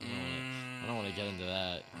that. I don't want to get into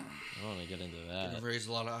that. You've raised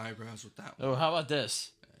a lot of eyebrows with that one. Oh, how about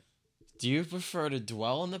this? Do you prefer to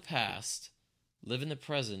dwell in the past, live in the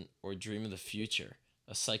present, or dream of the future?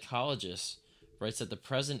 A psychologist writes that the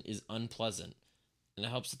present is unpleasant, and it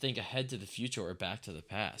helps to think ahead to the future or back to the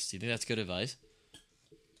past. Do you think that's good advice?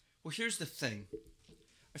 Well, here's the thing.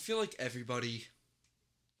 I feel like everybody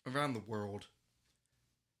around the world,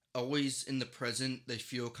 always in the present, they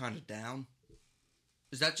feel kind of down.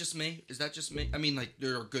 Is that just me? I mean,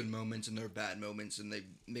 there are good moments and there are bad moments, and they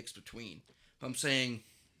mix between. But I'm saying,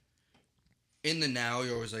 in the now,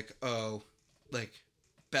 you're always like, oh,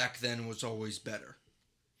 back then was always better.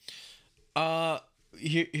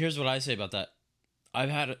 Here's what I say about that. I've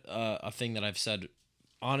had a thing that I've said,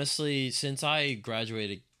 honestly, since I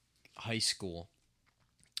graduated high school,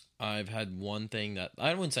 I've had one thing that,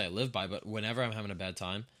 I wouldn't say I live by, but whenever I'm having a bad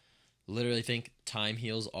time, literally think time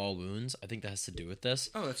heals all wounds. I think that has to do with this.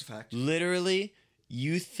 Oh, that's a fact. Literally,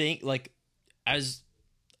 you think, think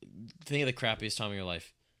of the crappiest time of your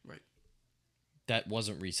life. Right. That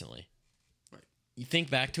wasn't recently. Right. You think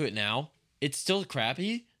back to it now, it's still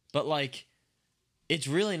crappy, but it's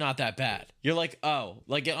really not that bad. You're like, oh,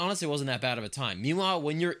 it honestly wasn't that bad of a time. Meanwhile,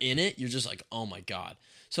 when you're in it, you're just like, oh my God.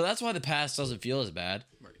 So that's why the past doesn't feel as bad.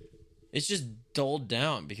 Right. It's just dulled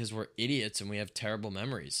down because we're idiots and we have terrible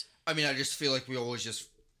memories. I mean, I just feel like we always just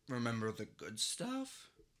remember the good stuff,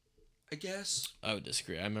 I guess. I would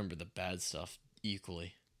disagree. I remember the bad stuff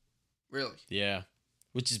equally. Really? Yeah.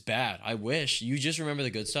 Which is bad. I wish. You just remember the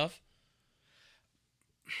good stuff?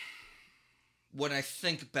 When I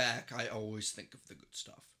think back, I always think of the good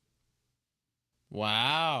stuff.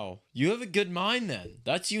 Wow. You have a good mind then.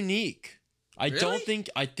 That's unique. I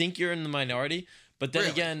think you're in the minority, but then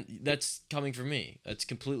again, that's coming from me. That's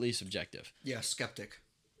completely subjective. Yeah, skeptic.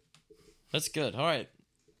 That's good. All right.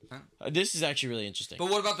 Huh? This is actually really interesting. But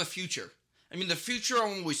what about the future? I mean, the future,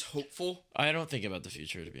 I'm always hopeful. I don't think about the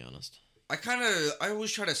future, to be honest. I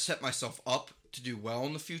always try to set myself up to do well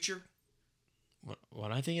in the future.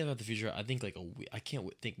 When I think about the future, I think like a week. I can't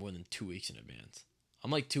think more than 2 weeks in advance.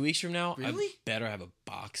 I'm like 2 weeks from now. Really? I better have a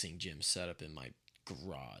boxing gym set up in my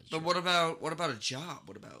garage. But what about a job?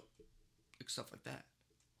 What about like stuff like that?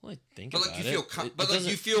 Well, I think But about like you it. feel, It but like doesn't-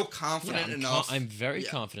 you feel confident I'm enough. I'm very Yeah.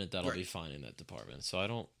 confident that I'll be Right. fine in that department. So I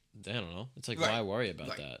don't know. It's like Right. why worry about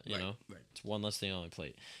Right. that? You Right. know, Right. it's one less thing on my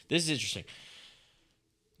plate. This is interesting.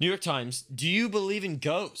 New York Times. Do you believe in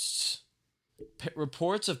ghosts?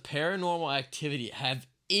 Reports of paranormal activity have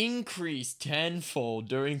increased tenfold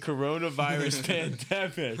during coronavirus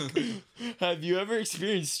pandemic. Have you ever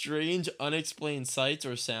experienced strange, unexplained sights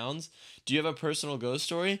or sounds? Do you have a personal ghost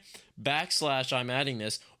story? / I'm adding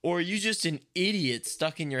this. Or are you just an idiot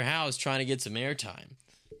stuck in your house trying to get some airtime?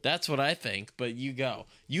 That's what I think, but you go.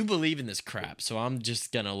 You believe in this crap, so I'm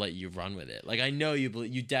just gonna let you run with it. Like, I know you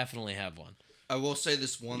believe. You definitely have one. I will say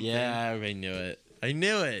this one thing. Yeah, I knew it. I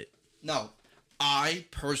knew it. No, I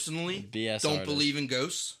personally BS don't artist. believe in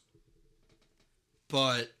ghosts.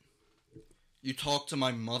 But you talk to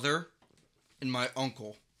my mother and my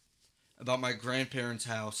uncle about my grandparents'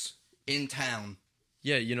 house in town.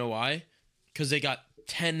 Yeah, you know why? Because they got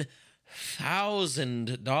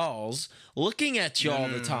 10,000 dolls looking at you all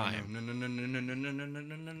the time.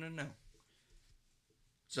 No.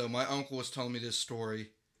 So my uncle was telling me this story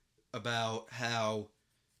about how,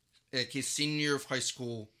 like, his senior year of high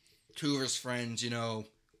school, 2 of his friends,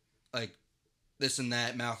 like, this and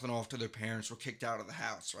that, mouthing off to their parents, were kicked out of the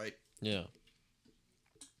house, right? Yeah.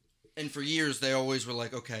 And for years, they always were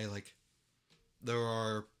like, okay, like, there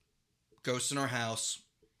are ghosts in our house.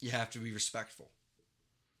 You have to be respectful.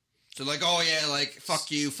 So, like, oh, yeah, like, fuck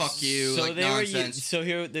you, So like, they nonsense. were. So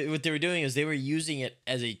here, what they were doing is they were using it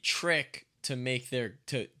as a trick to make their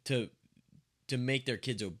to make their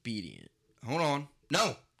kids obedient. Hold on.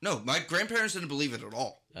 No, my grandparents didn't believe it at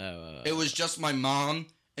all. It was just my mom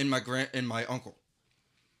and my uncle.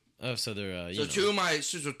 Oh, so they're So two of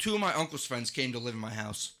my uncle's friends came to live in my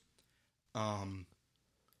house. And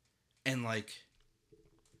like,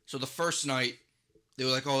 so the first night they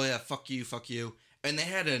were like, "Oh yeah, fuck you," and they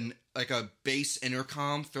had a base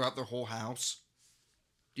intercom throughout their whole house.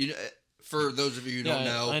 Do you know? For those of you who don't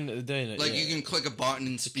know, I know, they know, like yeah. you can click a button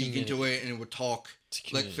and speak into it, and it would talk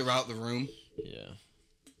like throughout the room. Yeah.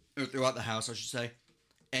 Or throughout the house, I should say.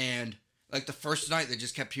 And like the first night, they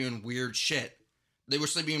just kept hearing weird shit. They were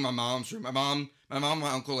sleeping in my mom's room. My mom and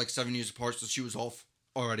my uncle, like 7 years apart, so she was off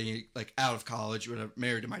already, like out of college,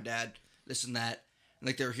 married to my dad, this and that. And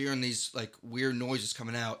like they were hearing these like weird noises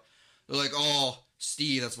coming out. They're like, "Oh,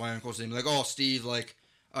 Steve," that's my uncle's name. Like, "Oh, Steve, like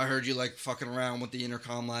I heard you like fucking around with the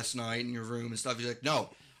intercom last night in your room and stuff." He's like, "No,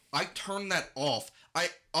 I turned that off. I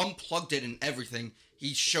unplugged it and everything."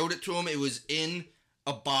 He showed it to him. It was in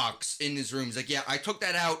a box in his room. He's like, "Yeah, I took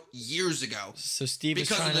that out years ago." So Steve Because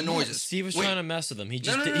was trying of the to noises. Steve was Wait. trying to mess with them. He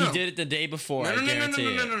just No. he did it the day before. I guarantee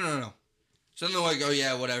it. No. So then they're like, "Oh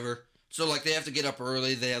yeah, whatever." So like they have to get up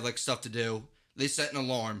early. They have like stuff to do. They set an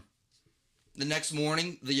alarm. The next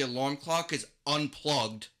morning, the alarm clock is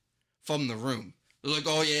unplugged from the room. They're like,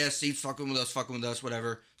 "Oh yeah, Steve's fucking with us,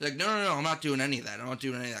 whatever." They're like, No, I'm not doing any of that. I'm not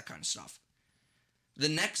doing any of that kind of stuff. The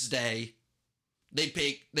next day, they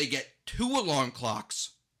get 2 alarm clocks,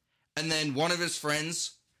 and then one of his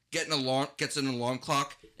friends gets an alarm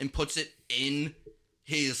clock and puts it in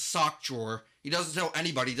his sock drawer. He doesn't tell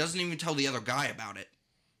anybody. He doesn't even tell the other guy about it.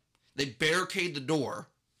 They barricade the door.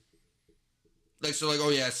 Like, so like, "Oh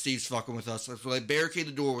yeah, Steve's fucking with us." So they barricade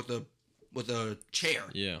the door with a chair.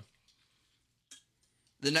 Yeah.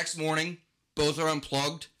 The next morning, both are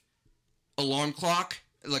unplugged. Alarm clock,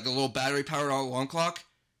 like a little battery-powered alarm clock.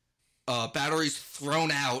 Batteries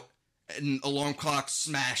thrown out, and alarm clock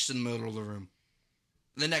smashed in the middle of the room.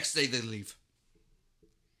 The next day, they leave.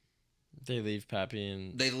 They leave Pappy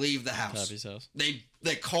and They leave the house. Pappy's house.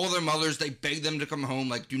 They call their mothers. They beg them to come home.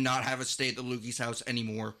 Like, do not have us stay at the Lukey's house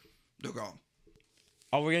anymore. They're gone.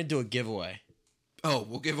 Oh, we're gonna do a giveaway. Oh,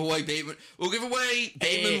 we'll give away Bateman. We'll give away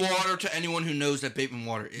Bateman water to anyone who knows that Bateman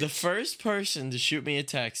water is. The first person to shoot me a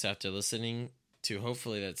text after listening to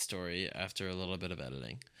hopefully that story after a little bit of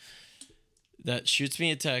editing, that shoots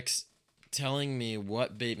me a text telling me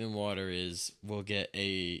what Bateman water is, will get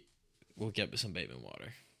some Bateman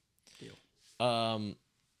water. Deal. That'll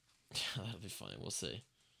be funny. We'll see.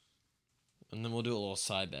 And then we'll do a little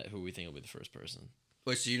side bet who we think will be the first person.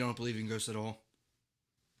 Wait, so you don't believe in ghosts at all?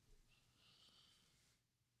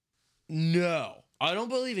 No, I don't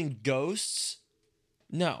believe in ghosts,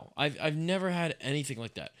 No, I've never had anything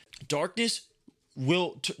like that. Darkness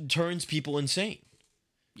turns people insane.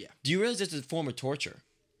 Yeah. Do you realize it's a form of torture?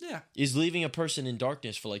 Yeah. Is leaving a person in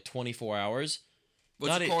darkness for like 24 hours?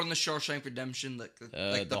 What's it called in the Shawshank Redemption? Like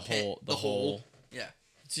the hole. Yeah.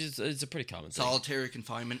 It's a pretty common thing. Solitary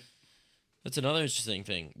confinement. That's another interesting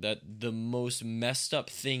thing. That the most messed up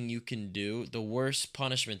thing you can do, the worst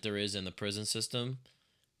punishment there is in the prison system,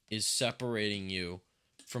 is separating you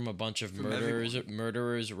from a bunch of murderers,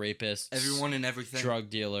 rapists, everyone and everything, drug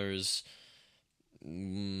dealers,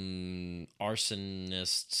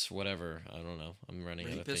 arsonists, whatever. I don't know. I'm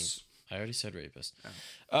running out of things. I already said rapist.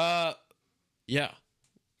 Oh. Yeah,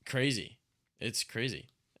 crazy. It's crazy.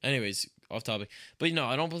 Anyways, off topic. But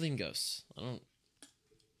I don't believe in ghosts. I don't.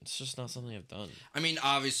 It's just not something I've done. I mean,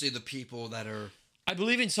 obviously, the people that are. I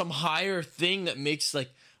believe in some higher thing that makes like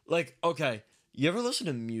okay. You ever listen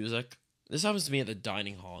to music? This happens to me at the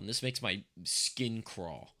dining hall, and this makes my skin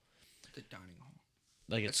crawl. The dining hall.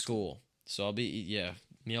 Like at school. So I'll be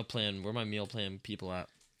meal plan. Where are my meal plan people at?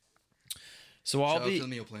 So I'll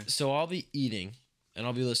be eating, and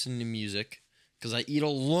I'll be listening to music because I eat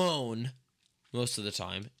alone most of the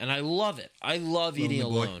time, and I love it. I love eating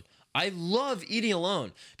alone. I love eating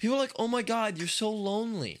alone. People are like, "Oh my God, you're so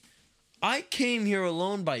lonely." I came here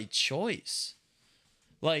alone by choice.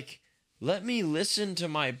 Like, let me listen to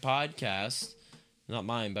my podcast, not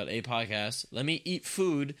mine, but a podcast. Let me eat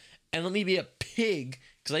food, and let me be a pig,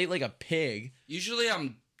 because I eat like a pig. Usually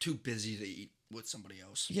I'm too busy to eat with somebody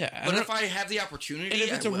else. Yeah. But if I have the opportunity, and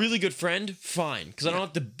if it's a really good friend, fine, because I don't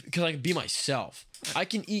have to, because I can be myself. I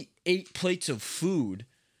can eat 8 plates of food,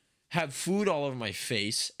 have food all over my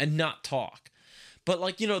face, and not talk. But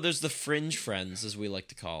there's the fringe friends, as we like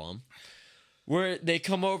to call them, where they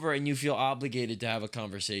come over and you feel obligated to have a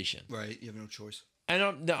conversation. Right, you have no choice.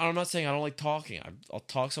 And I'm not saying I don't like talking. I'll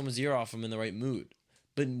talk someone's ear off if I'm in the right mood.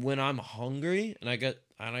 But when I'm hungry and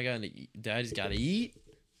Daddy's got to eat,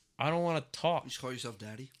 I don't want to talk. You just call yourself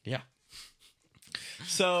daddy? Yeah.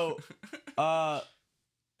 So,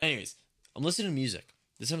 anyways, I'm listening to music.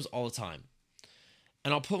 This happens all the time.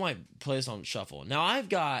 And I'll put my playlist on shuffle. Now, I've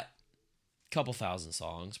got a couple thousand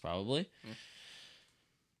songs, probably.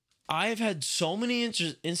 I've had so many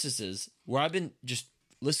instances where I've been just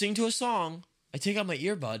listening to a song, I take out my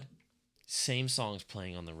earbud, same song's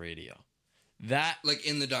playing on the radio. That like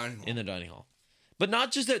in the dining hall. In the dining hall. But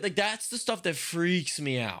not just that, that's the stuff that freaks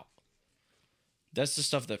me out. That's the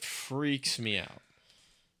stuff that freaks me out.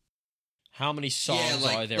 How many songs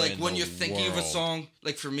are there in when the you're thinking world? of a song,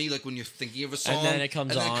 like for me, like when you're thinking of a song, and then it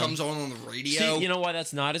comes on the radio. See, you know why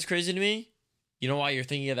that's not as crazy to me? You know why you're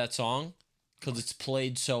thinking of that song? Because it's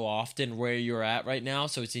played so often where you're at right now,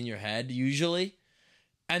 so it's in your head usually.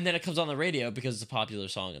 And then it comes on the radio because it's a popular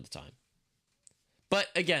song at the time. But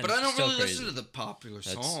again, I don't really crazy. listen to the popular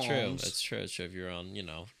songs. That's true. It's true. If you're on,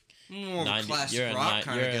 more 90, classic rock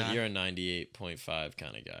kind of guy. You're a 98.5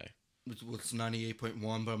 kind of guy. What's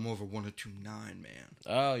 98.1, but I'm more of a 102.9 man.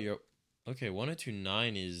 Oh, you're okay.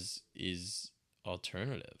 102.9 is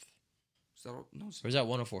alternative. Is that no? Or is that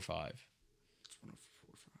 104.5? It's 104.5.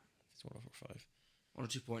 It's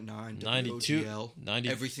 104.5. 102.9. 92. WOGL. 90.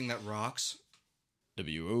 Everything that rocks.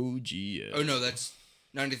 WOGL. Oh no, that's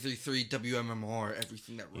 93.3 WMMR.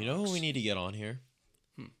 Everything that rocks. You know who we need to get on here?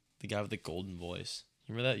 The guy with the golden voice.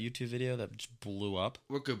 Remember that YouTube video that just blew up?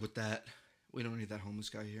 We're good with that. We don't need that homeless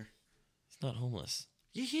guy here. He's not homeless.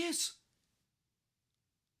 Yeah, he is.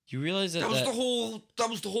 You realize that was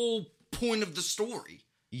the whole point of the story.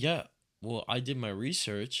 Yeah. Well, I did my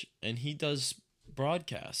research, and he does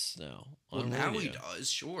broadcasts now. Well, now he does,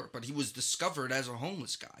 sure, but he was discovered as a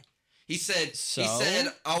homeless guy. He said,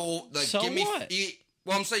 "Oh, give me."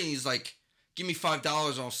 What? I'm saying he's like, "Give me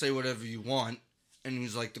 $5 and I'll say whatever you want." And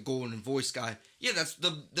he's like the golden voice guy. Yeah, that's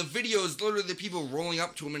the video is literally the people rolling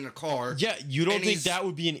up to him in a car. Yeah, you don't think that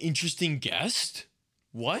would be an interesting guest?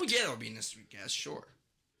 What? Oh, yeah, that would be an interesting guest, sure.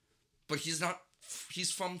 But he's not.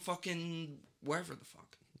 He's from fucking wherever the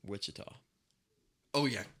fuck. Wichita. Oh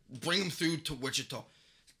yeah, bring him through to Wichita.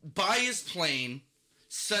 Buy his plane,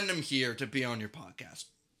 send him here to be on your podcast.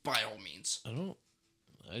 By all means.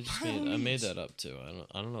 I made that up too.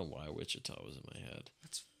 I don't know why Wichita was in my head.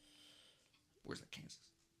 Where's that, Kansas?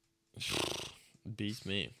 Beats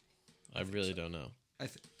me. I really don't know.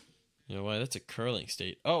 You know why? That's a curling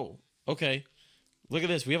state. Oh, okay. Look at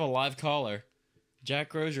this. We have a live caller. Jack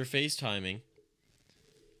Crozier FaceTiming.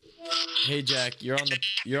 Hey Jack, you're on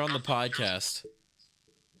the podcast.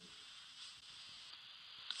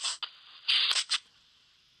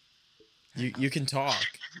 You can talk.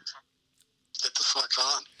 Get the fuck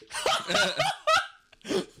on.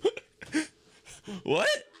 What?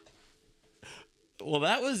 Well,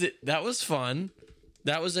 that was it. That was fun.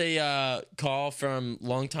 That was a call from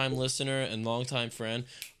longtime listener and longtime friend.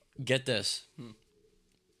 Get this.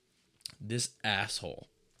 This asshole.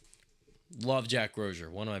 Love Jack Rozier,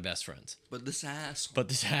 one of my best friends. But this asshole. But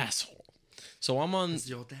this asshole. So I'm on. It's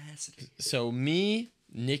the audacity. So me,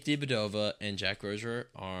 Nick DiBedova, and Jack Rozier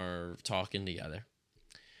are talking together.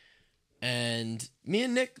 And me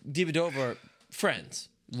and Nick DiBedova are friends.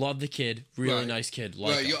 Love the kid. Really Right. nice kid.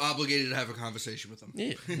 Like Right, him. you're obligated to have a conversation with him.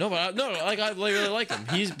 Yeah. No, but like I really like him.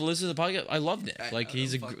 He's listens to the podcast. I love Nick. I Like know,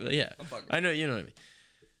 he's I'm fucking- yeah. I'm fucking- I know, you know what I mean.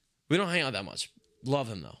 We don't hang out that much. Love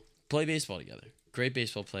him though. Play baseball together. Great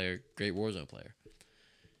baseball player. Great Warzone player.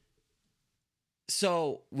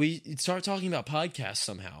 So we start talking about podcasts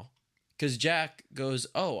somehow, because Jack goes,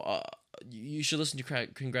 "Oh, you should listen to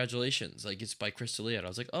Congratulations. Like it's by Chris D'Elia." I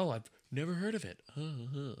was like, "Oh, I've never heard of it."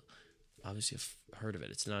 Obviously, I've heard of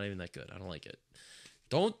it. It's not even that good. I don't like it.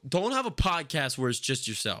 Don't have a podcast where it's just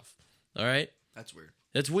yourself. All right, That's weird.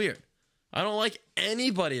 that's weird. I don't like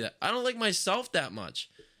anybody I don't like myself that much.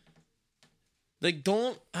 Like,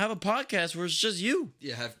 don't have a podcast where it's just you.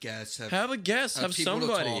 Yeah, have guests. Have a guest. Have people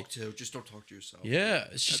somebody. to talk to. Just don't talk to yourself. Yeah,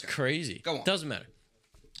 it's just Okay. crazy. Go on. Doesn't matter.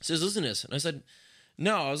 He says, listen to this. And I said,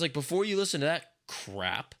 no. I was like, before you listen to that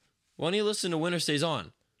crap, why don't you listen to Winter Stays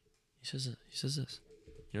On? He says this. You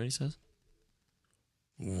know what he says?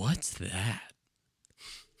 What's that?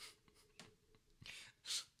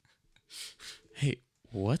 Hey,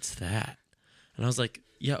 what's that? And I was like,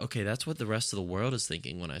 yeah, okay, that's what the rest of the world is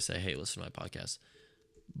thinking when I say, hey, listen to my podcast.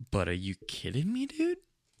 But are you kidding me, dude?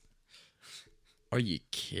 Are you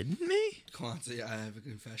kidding me? Come on, say I have a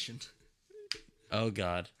confession. Oh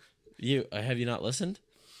God, have you not listened?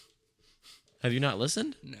 Have you not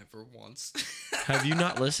listened? Never once. Have you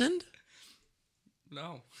not listened?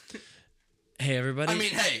 No. Hey everybody. I mean,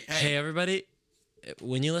 hey. Everybody.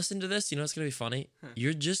 When you listen to this, you know what's gonna be funny?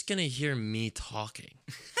 You're just gonna hear me talking.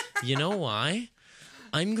 You know why?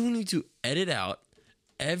 I'm going to edit out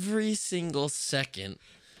every single second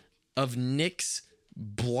of Nick's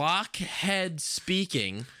blockhead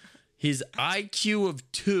speaking. His IQ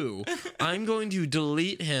of 2, I'm going to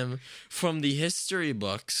delete him from the history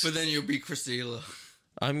books. But then you'll be Christela.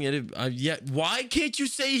 Why can't you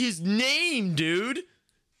say his name, dude?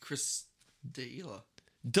 Christela.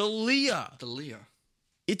 Dalia. Dalia.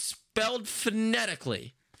 It's spelled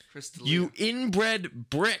phonetically. Christela. You inbred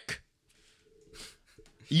brick.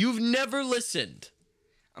 You've never listened.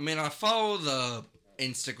 I mean, I follow the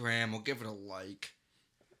Instagram. I'll give it a like.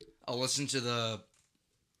 I'll listen to the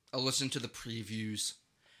previews.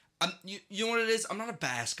 You know what it is? I'm not a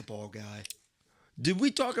basketball guy. Did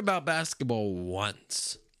we talk about basketball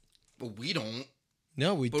once? But we don't.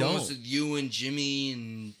 No, we But don't. it was you and Jimmy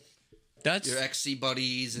and That's your XC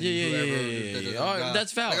buddies and Yeah, whoever. yeah. All right,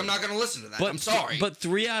 that's valid. Like, I'm not going to listen to that. but I'm sorry. But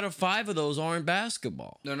 3 out of 5 of those aren't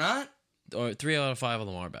basketball. They're not? Or 3 out of 5 of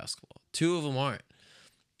them are basketball. 2 of them aren't.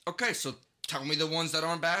 Okay, so tell me the ones that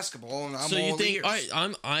aren't basketball, and I'm So you all think ears.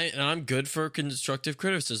 all right, I'm good for constructive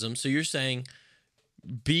criticism. So you're saying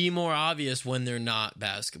be more obvious when they're not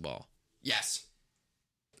basketball. Yes.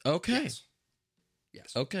 Okay.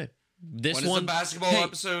 Yes. Okay. This When is one the basketball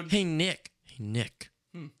episode? Hey Nick.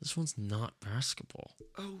 This one's not basketball.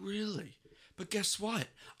 Oh, really? But guess what?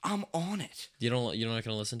 I'm on it. You're not going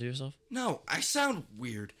to listen to yourself? No, I sound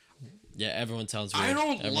weird. Yeah, everyone sounds weird. I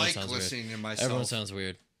don't Everyone like sounds listening weird. to myself. Everyone sounds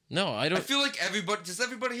weird. No, I don't. I feel like does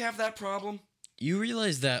everybody have that problem? You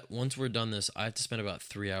realize that once we're done this, I have to spend about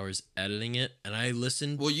 3 hours editing it, and I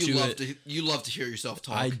listen Well, to it. you love to hear yourself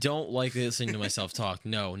talk. I don't like listening to myself talk.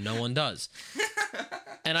 No one does.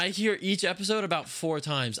 And I hear each episode about 4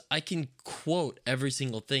 times. I can quote every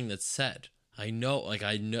single thing that's said. I know.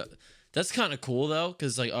 That's kind of cool, though,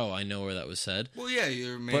 because, I know where that was said. Well, yeah,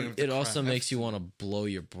 you're made But of the it also craft. makes you want to blow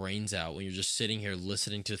your brains out when you're just sitting here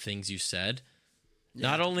listening to things you said.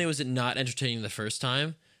 Not only was it not entertaining the first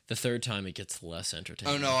time, the third time it gets less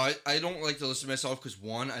entertaining. Oh, no, I don't like to listen to myself because,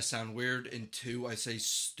 1, I sound weird, and 2, I say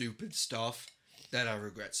stupid stuff that I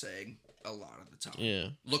regret saying a lot of the time. Yeah.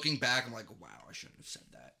 Looking back, I'm like, wow, I shouldn't have said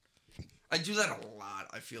that. I do that a lot,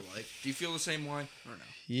 I feel like. Do you feel the same way? Or no?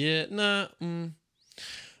 Yeah, nah.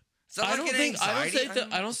 Is that like an anxiety?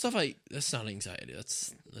 That's not anxiety.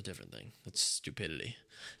 That's a different thing. That's stupidity.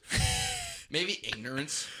 Maybe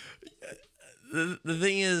ignorance. The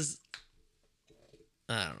thing is,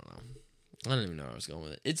 I don't know. I don't even know where I was going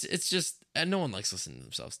with it. It's just, and no one likes listening to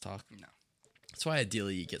themselves talk. No. That's why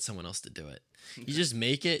ideally you get someone else to do it. You just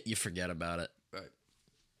make it, you forget about it. Right.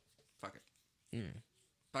 Fuck it.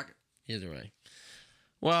 Fuck it. Either way.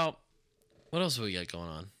 Well, what else do we got going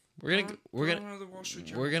on? We're gonna the Wall Street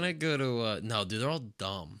Journal. we're gonna go to no, dude, they're all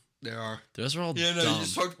dumb. There are. The rest are all Yeah, no,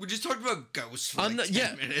 dumb. we just talked about ghosts for I'm like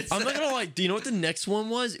not, 10 minutes. I'm not gonna lie. Do you know what the next one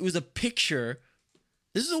was? It was a picture.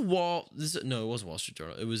 This is a wall. No, it wasn't Wall Street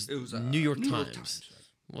Journal. It was New York Times.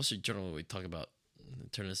 Wall Street Journal. We talk about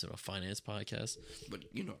turn this into a finance podcast. But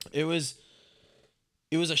you know, It was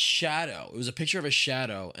a shadow. It was a picture of a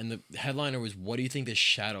shadow, and the headliner was, "What do you think this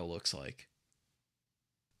shadow looks like?"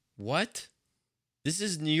 What? This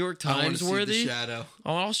is New York I want Times to see worthy. the shadow.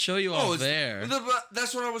 Oh, I'll show you all there. But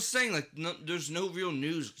that's what I was saying. Like, no, there's no real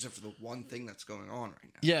news except for the one thing that's going on right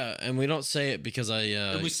now. Yeah, and we don't say it because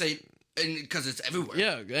And we say, and because it's everywhere.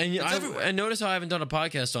 yeah, and everywhere. and notice how I haven't done a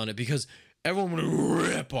podcast on it because everyone would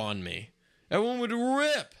rip on me. Everyone would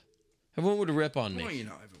rip. Everyone would rip on Well, me you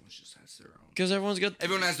know, everyone just has their own. because everyone's got.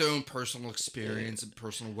 Everyone has their own personal experience and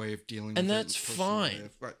personal way of dealing with And it. that's personal way fine.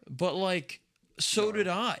 Right. But like, so did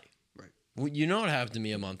I. Right. Well, you know what happened to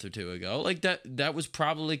me a month or two ago? Like that was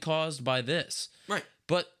probably caused by this. Right.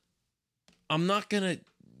 But I'm not gonna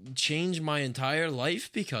change my entire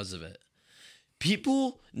life because of it.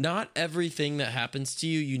 People, not everything that happens to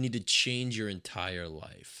you, you need to change your entire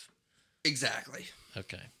life. Exactly.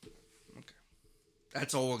 Okay.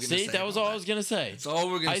 That's all we're going to say. See, that was all I was gonna say. That's all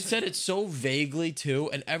we're going to say. I said it so vaguely too,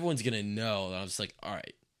 and everyone's gonna know. And I was like, all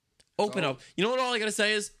right, open up. You know what? All I gotta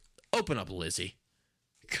say is, open up, Lizzie.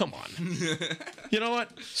 Come on. You know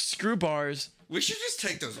what? Screw bars. We should just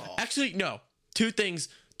take those off. Actually, no. Two things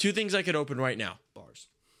I could open right now. Bars.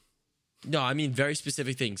 No, I mean very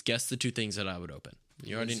specific things. Guess the two things that I would open.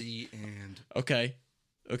 You already. Lizzie and... Okay.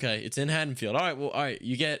 It's in Haddonfield. All right. Well, all right.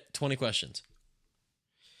 You get 20 questions.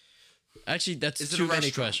 Actually, that's Is it too a many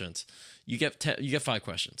restaurant? questions. You get 5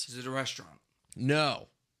 questions. Is it a restaurant? No.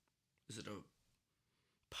 Is it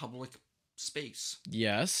a public space?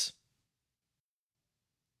 Yes.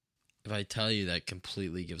 If I tell you, that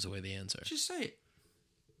completely gives away the answer. Just say it.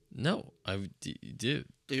 No, dude.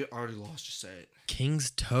 You already lost. Just say it.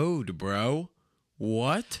 King's Toad, bro.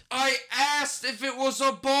 What? I asked if it was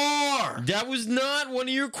a bar. That was not one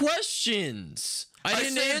of your questions. I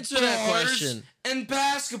didn't said answer that bars question. And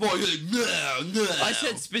basketball. You're like, no. I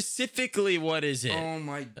said specifically, what is it? Oh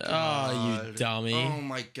my god. Oh, you dummy. Oh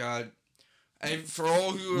my god. And for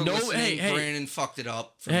all who are listening, hey. Brandon fucked it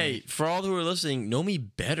up. Hey, for all who are listening, know me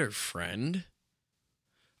better, friend.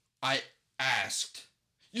 I asked.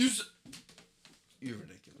 You're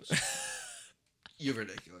ridiculous. You're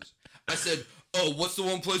ridiculous. I said, oh, what's the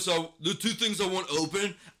the two things I want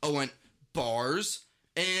open? I went bars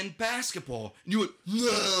and basketball. And you went,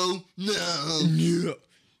 no. Yeah.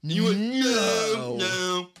 And you went,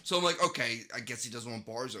 no. So I'm like, okay, I guess he doesn't want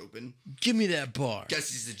bars open. Give me that bar.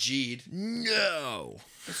 Guess he's a G'd. No.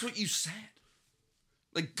 That's what you said.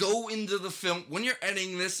 Like, go into the film. When you're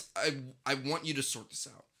editing this, I want you to sort this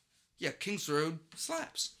out. Yeah, King's Road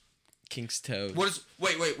slaps. King's Toad. Wait,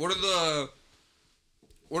 what are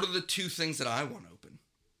the two things that I want open?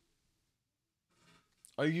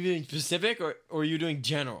 Are you doing specific or are you doing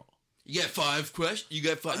general? You get 5 questions. You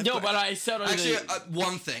get 5. No, but I said actually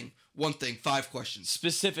one thing. 5 questions.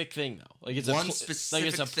 Specific thing though. Like it's One specific like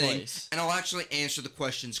it's a thing, place. and I'll actually answer the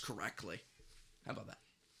questions correctly. How about that?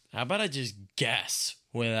 How about I just guess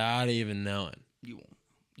without even knowing? You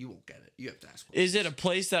won't get it. You have to ask questions. Is it a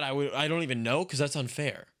place that I don't even know? Because that's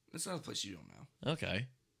unfair. It's not a place you don't know. Okay.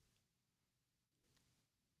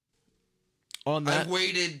 On that, I've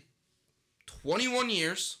waited 21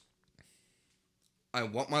 years. I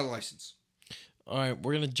want my license. all right,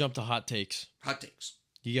 we're gonna jump to hot takes. Hot takes.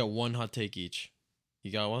 You got one hot take each.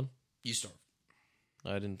 You got one? You start.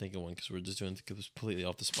 I didn't think of one because we're just doing it completely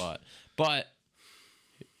off the spot. But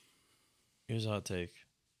here's a hot take.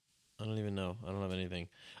 I don't even know. I don't have anything.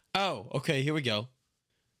 Oh, okay. Here we go.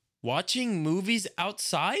 Watching movies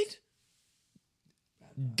outside?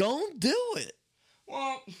 Don't do it.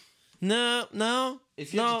 Well, No.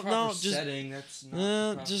 if you have the proper setting, that's not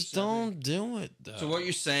the proper just setting. don't do it though. So what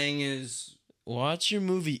you're saying is, Watch your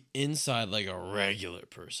movie inside like a regular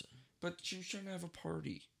person. but you're trying to have a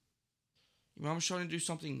party. Your mom's trying to do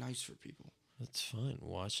something nice for people. That's fine.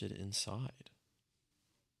 Watch it inside.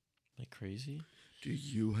 Am I crazy? Do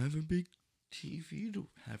you have a big TV to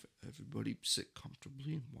have everybody sit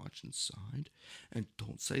comfortably and watch inside? And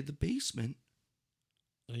don't say the basement.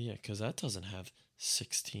 Oh yeah, because that doesn't have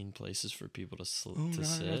 16 places for people to Oh, to not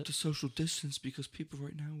sit. enough to social distance because people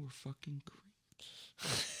right now are fucking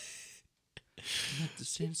creeps. You have to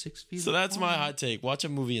stand 6 feet. So that's my apart. hot take. Watch a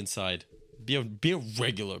movie inside. Be a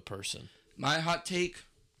regular person. My hot take.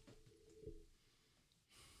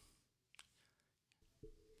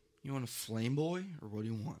 You want a flame boy or what do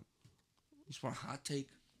you want? You just want a hot take?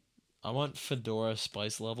 I want fedora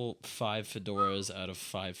spice level 5 fedoras out of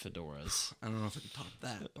 5 fedoras. I don't know if I can top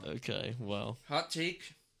that. But. Okay, well. Hot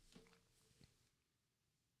take.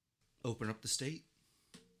 Open up the state.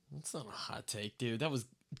 That's not a hot take, dude. That was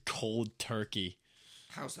cold turkey.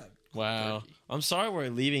 How's that? Wow. Turkey? I'm sorry we're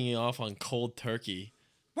leaving you off on cold turkey.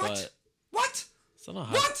 What? But What? it's not a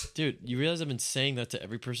hot What? Dude, you realize I've been saying that to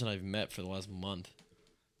every person I've met for the last month.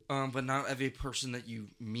 But not every person that you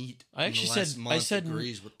meet I actually in the last said month I said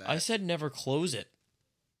agrees with that. I said never close it.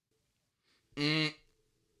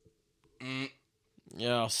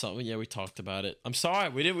 Yeah, we talked about it. I'm sorry,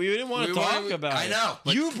 we didn't want to talk about it. I know.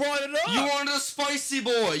 but You brought it up. You wanted a spicy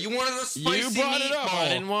boy. You wanted a spicy meatball. You brought it up. I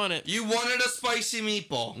didn't want it. You wanted a spicy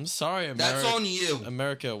meatball. I'm sorry, America. That's on you.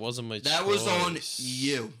 America, it wasn't my choice. That was on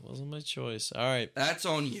you. It wasn't my choice. All right. That's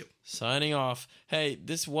on you. Signing off. Hey,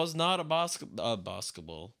 this was not a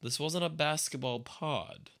basketball. This wasn't a basketball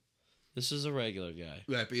pod. This is a regular guy.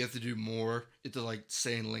 Right, but you have to do more. You have to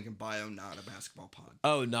say in link in bio, not a basketball pod.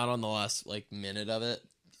 Oh, not on the last minute of it.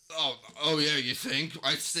 Oh yeah, you think?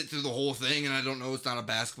 I sit through the whole thing and I don't know it's not a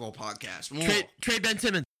basketball podcast. Trade Ben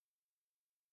Simmons.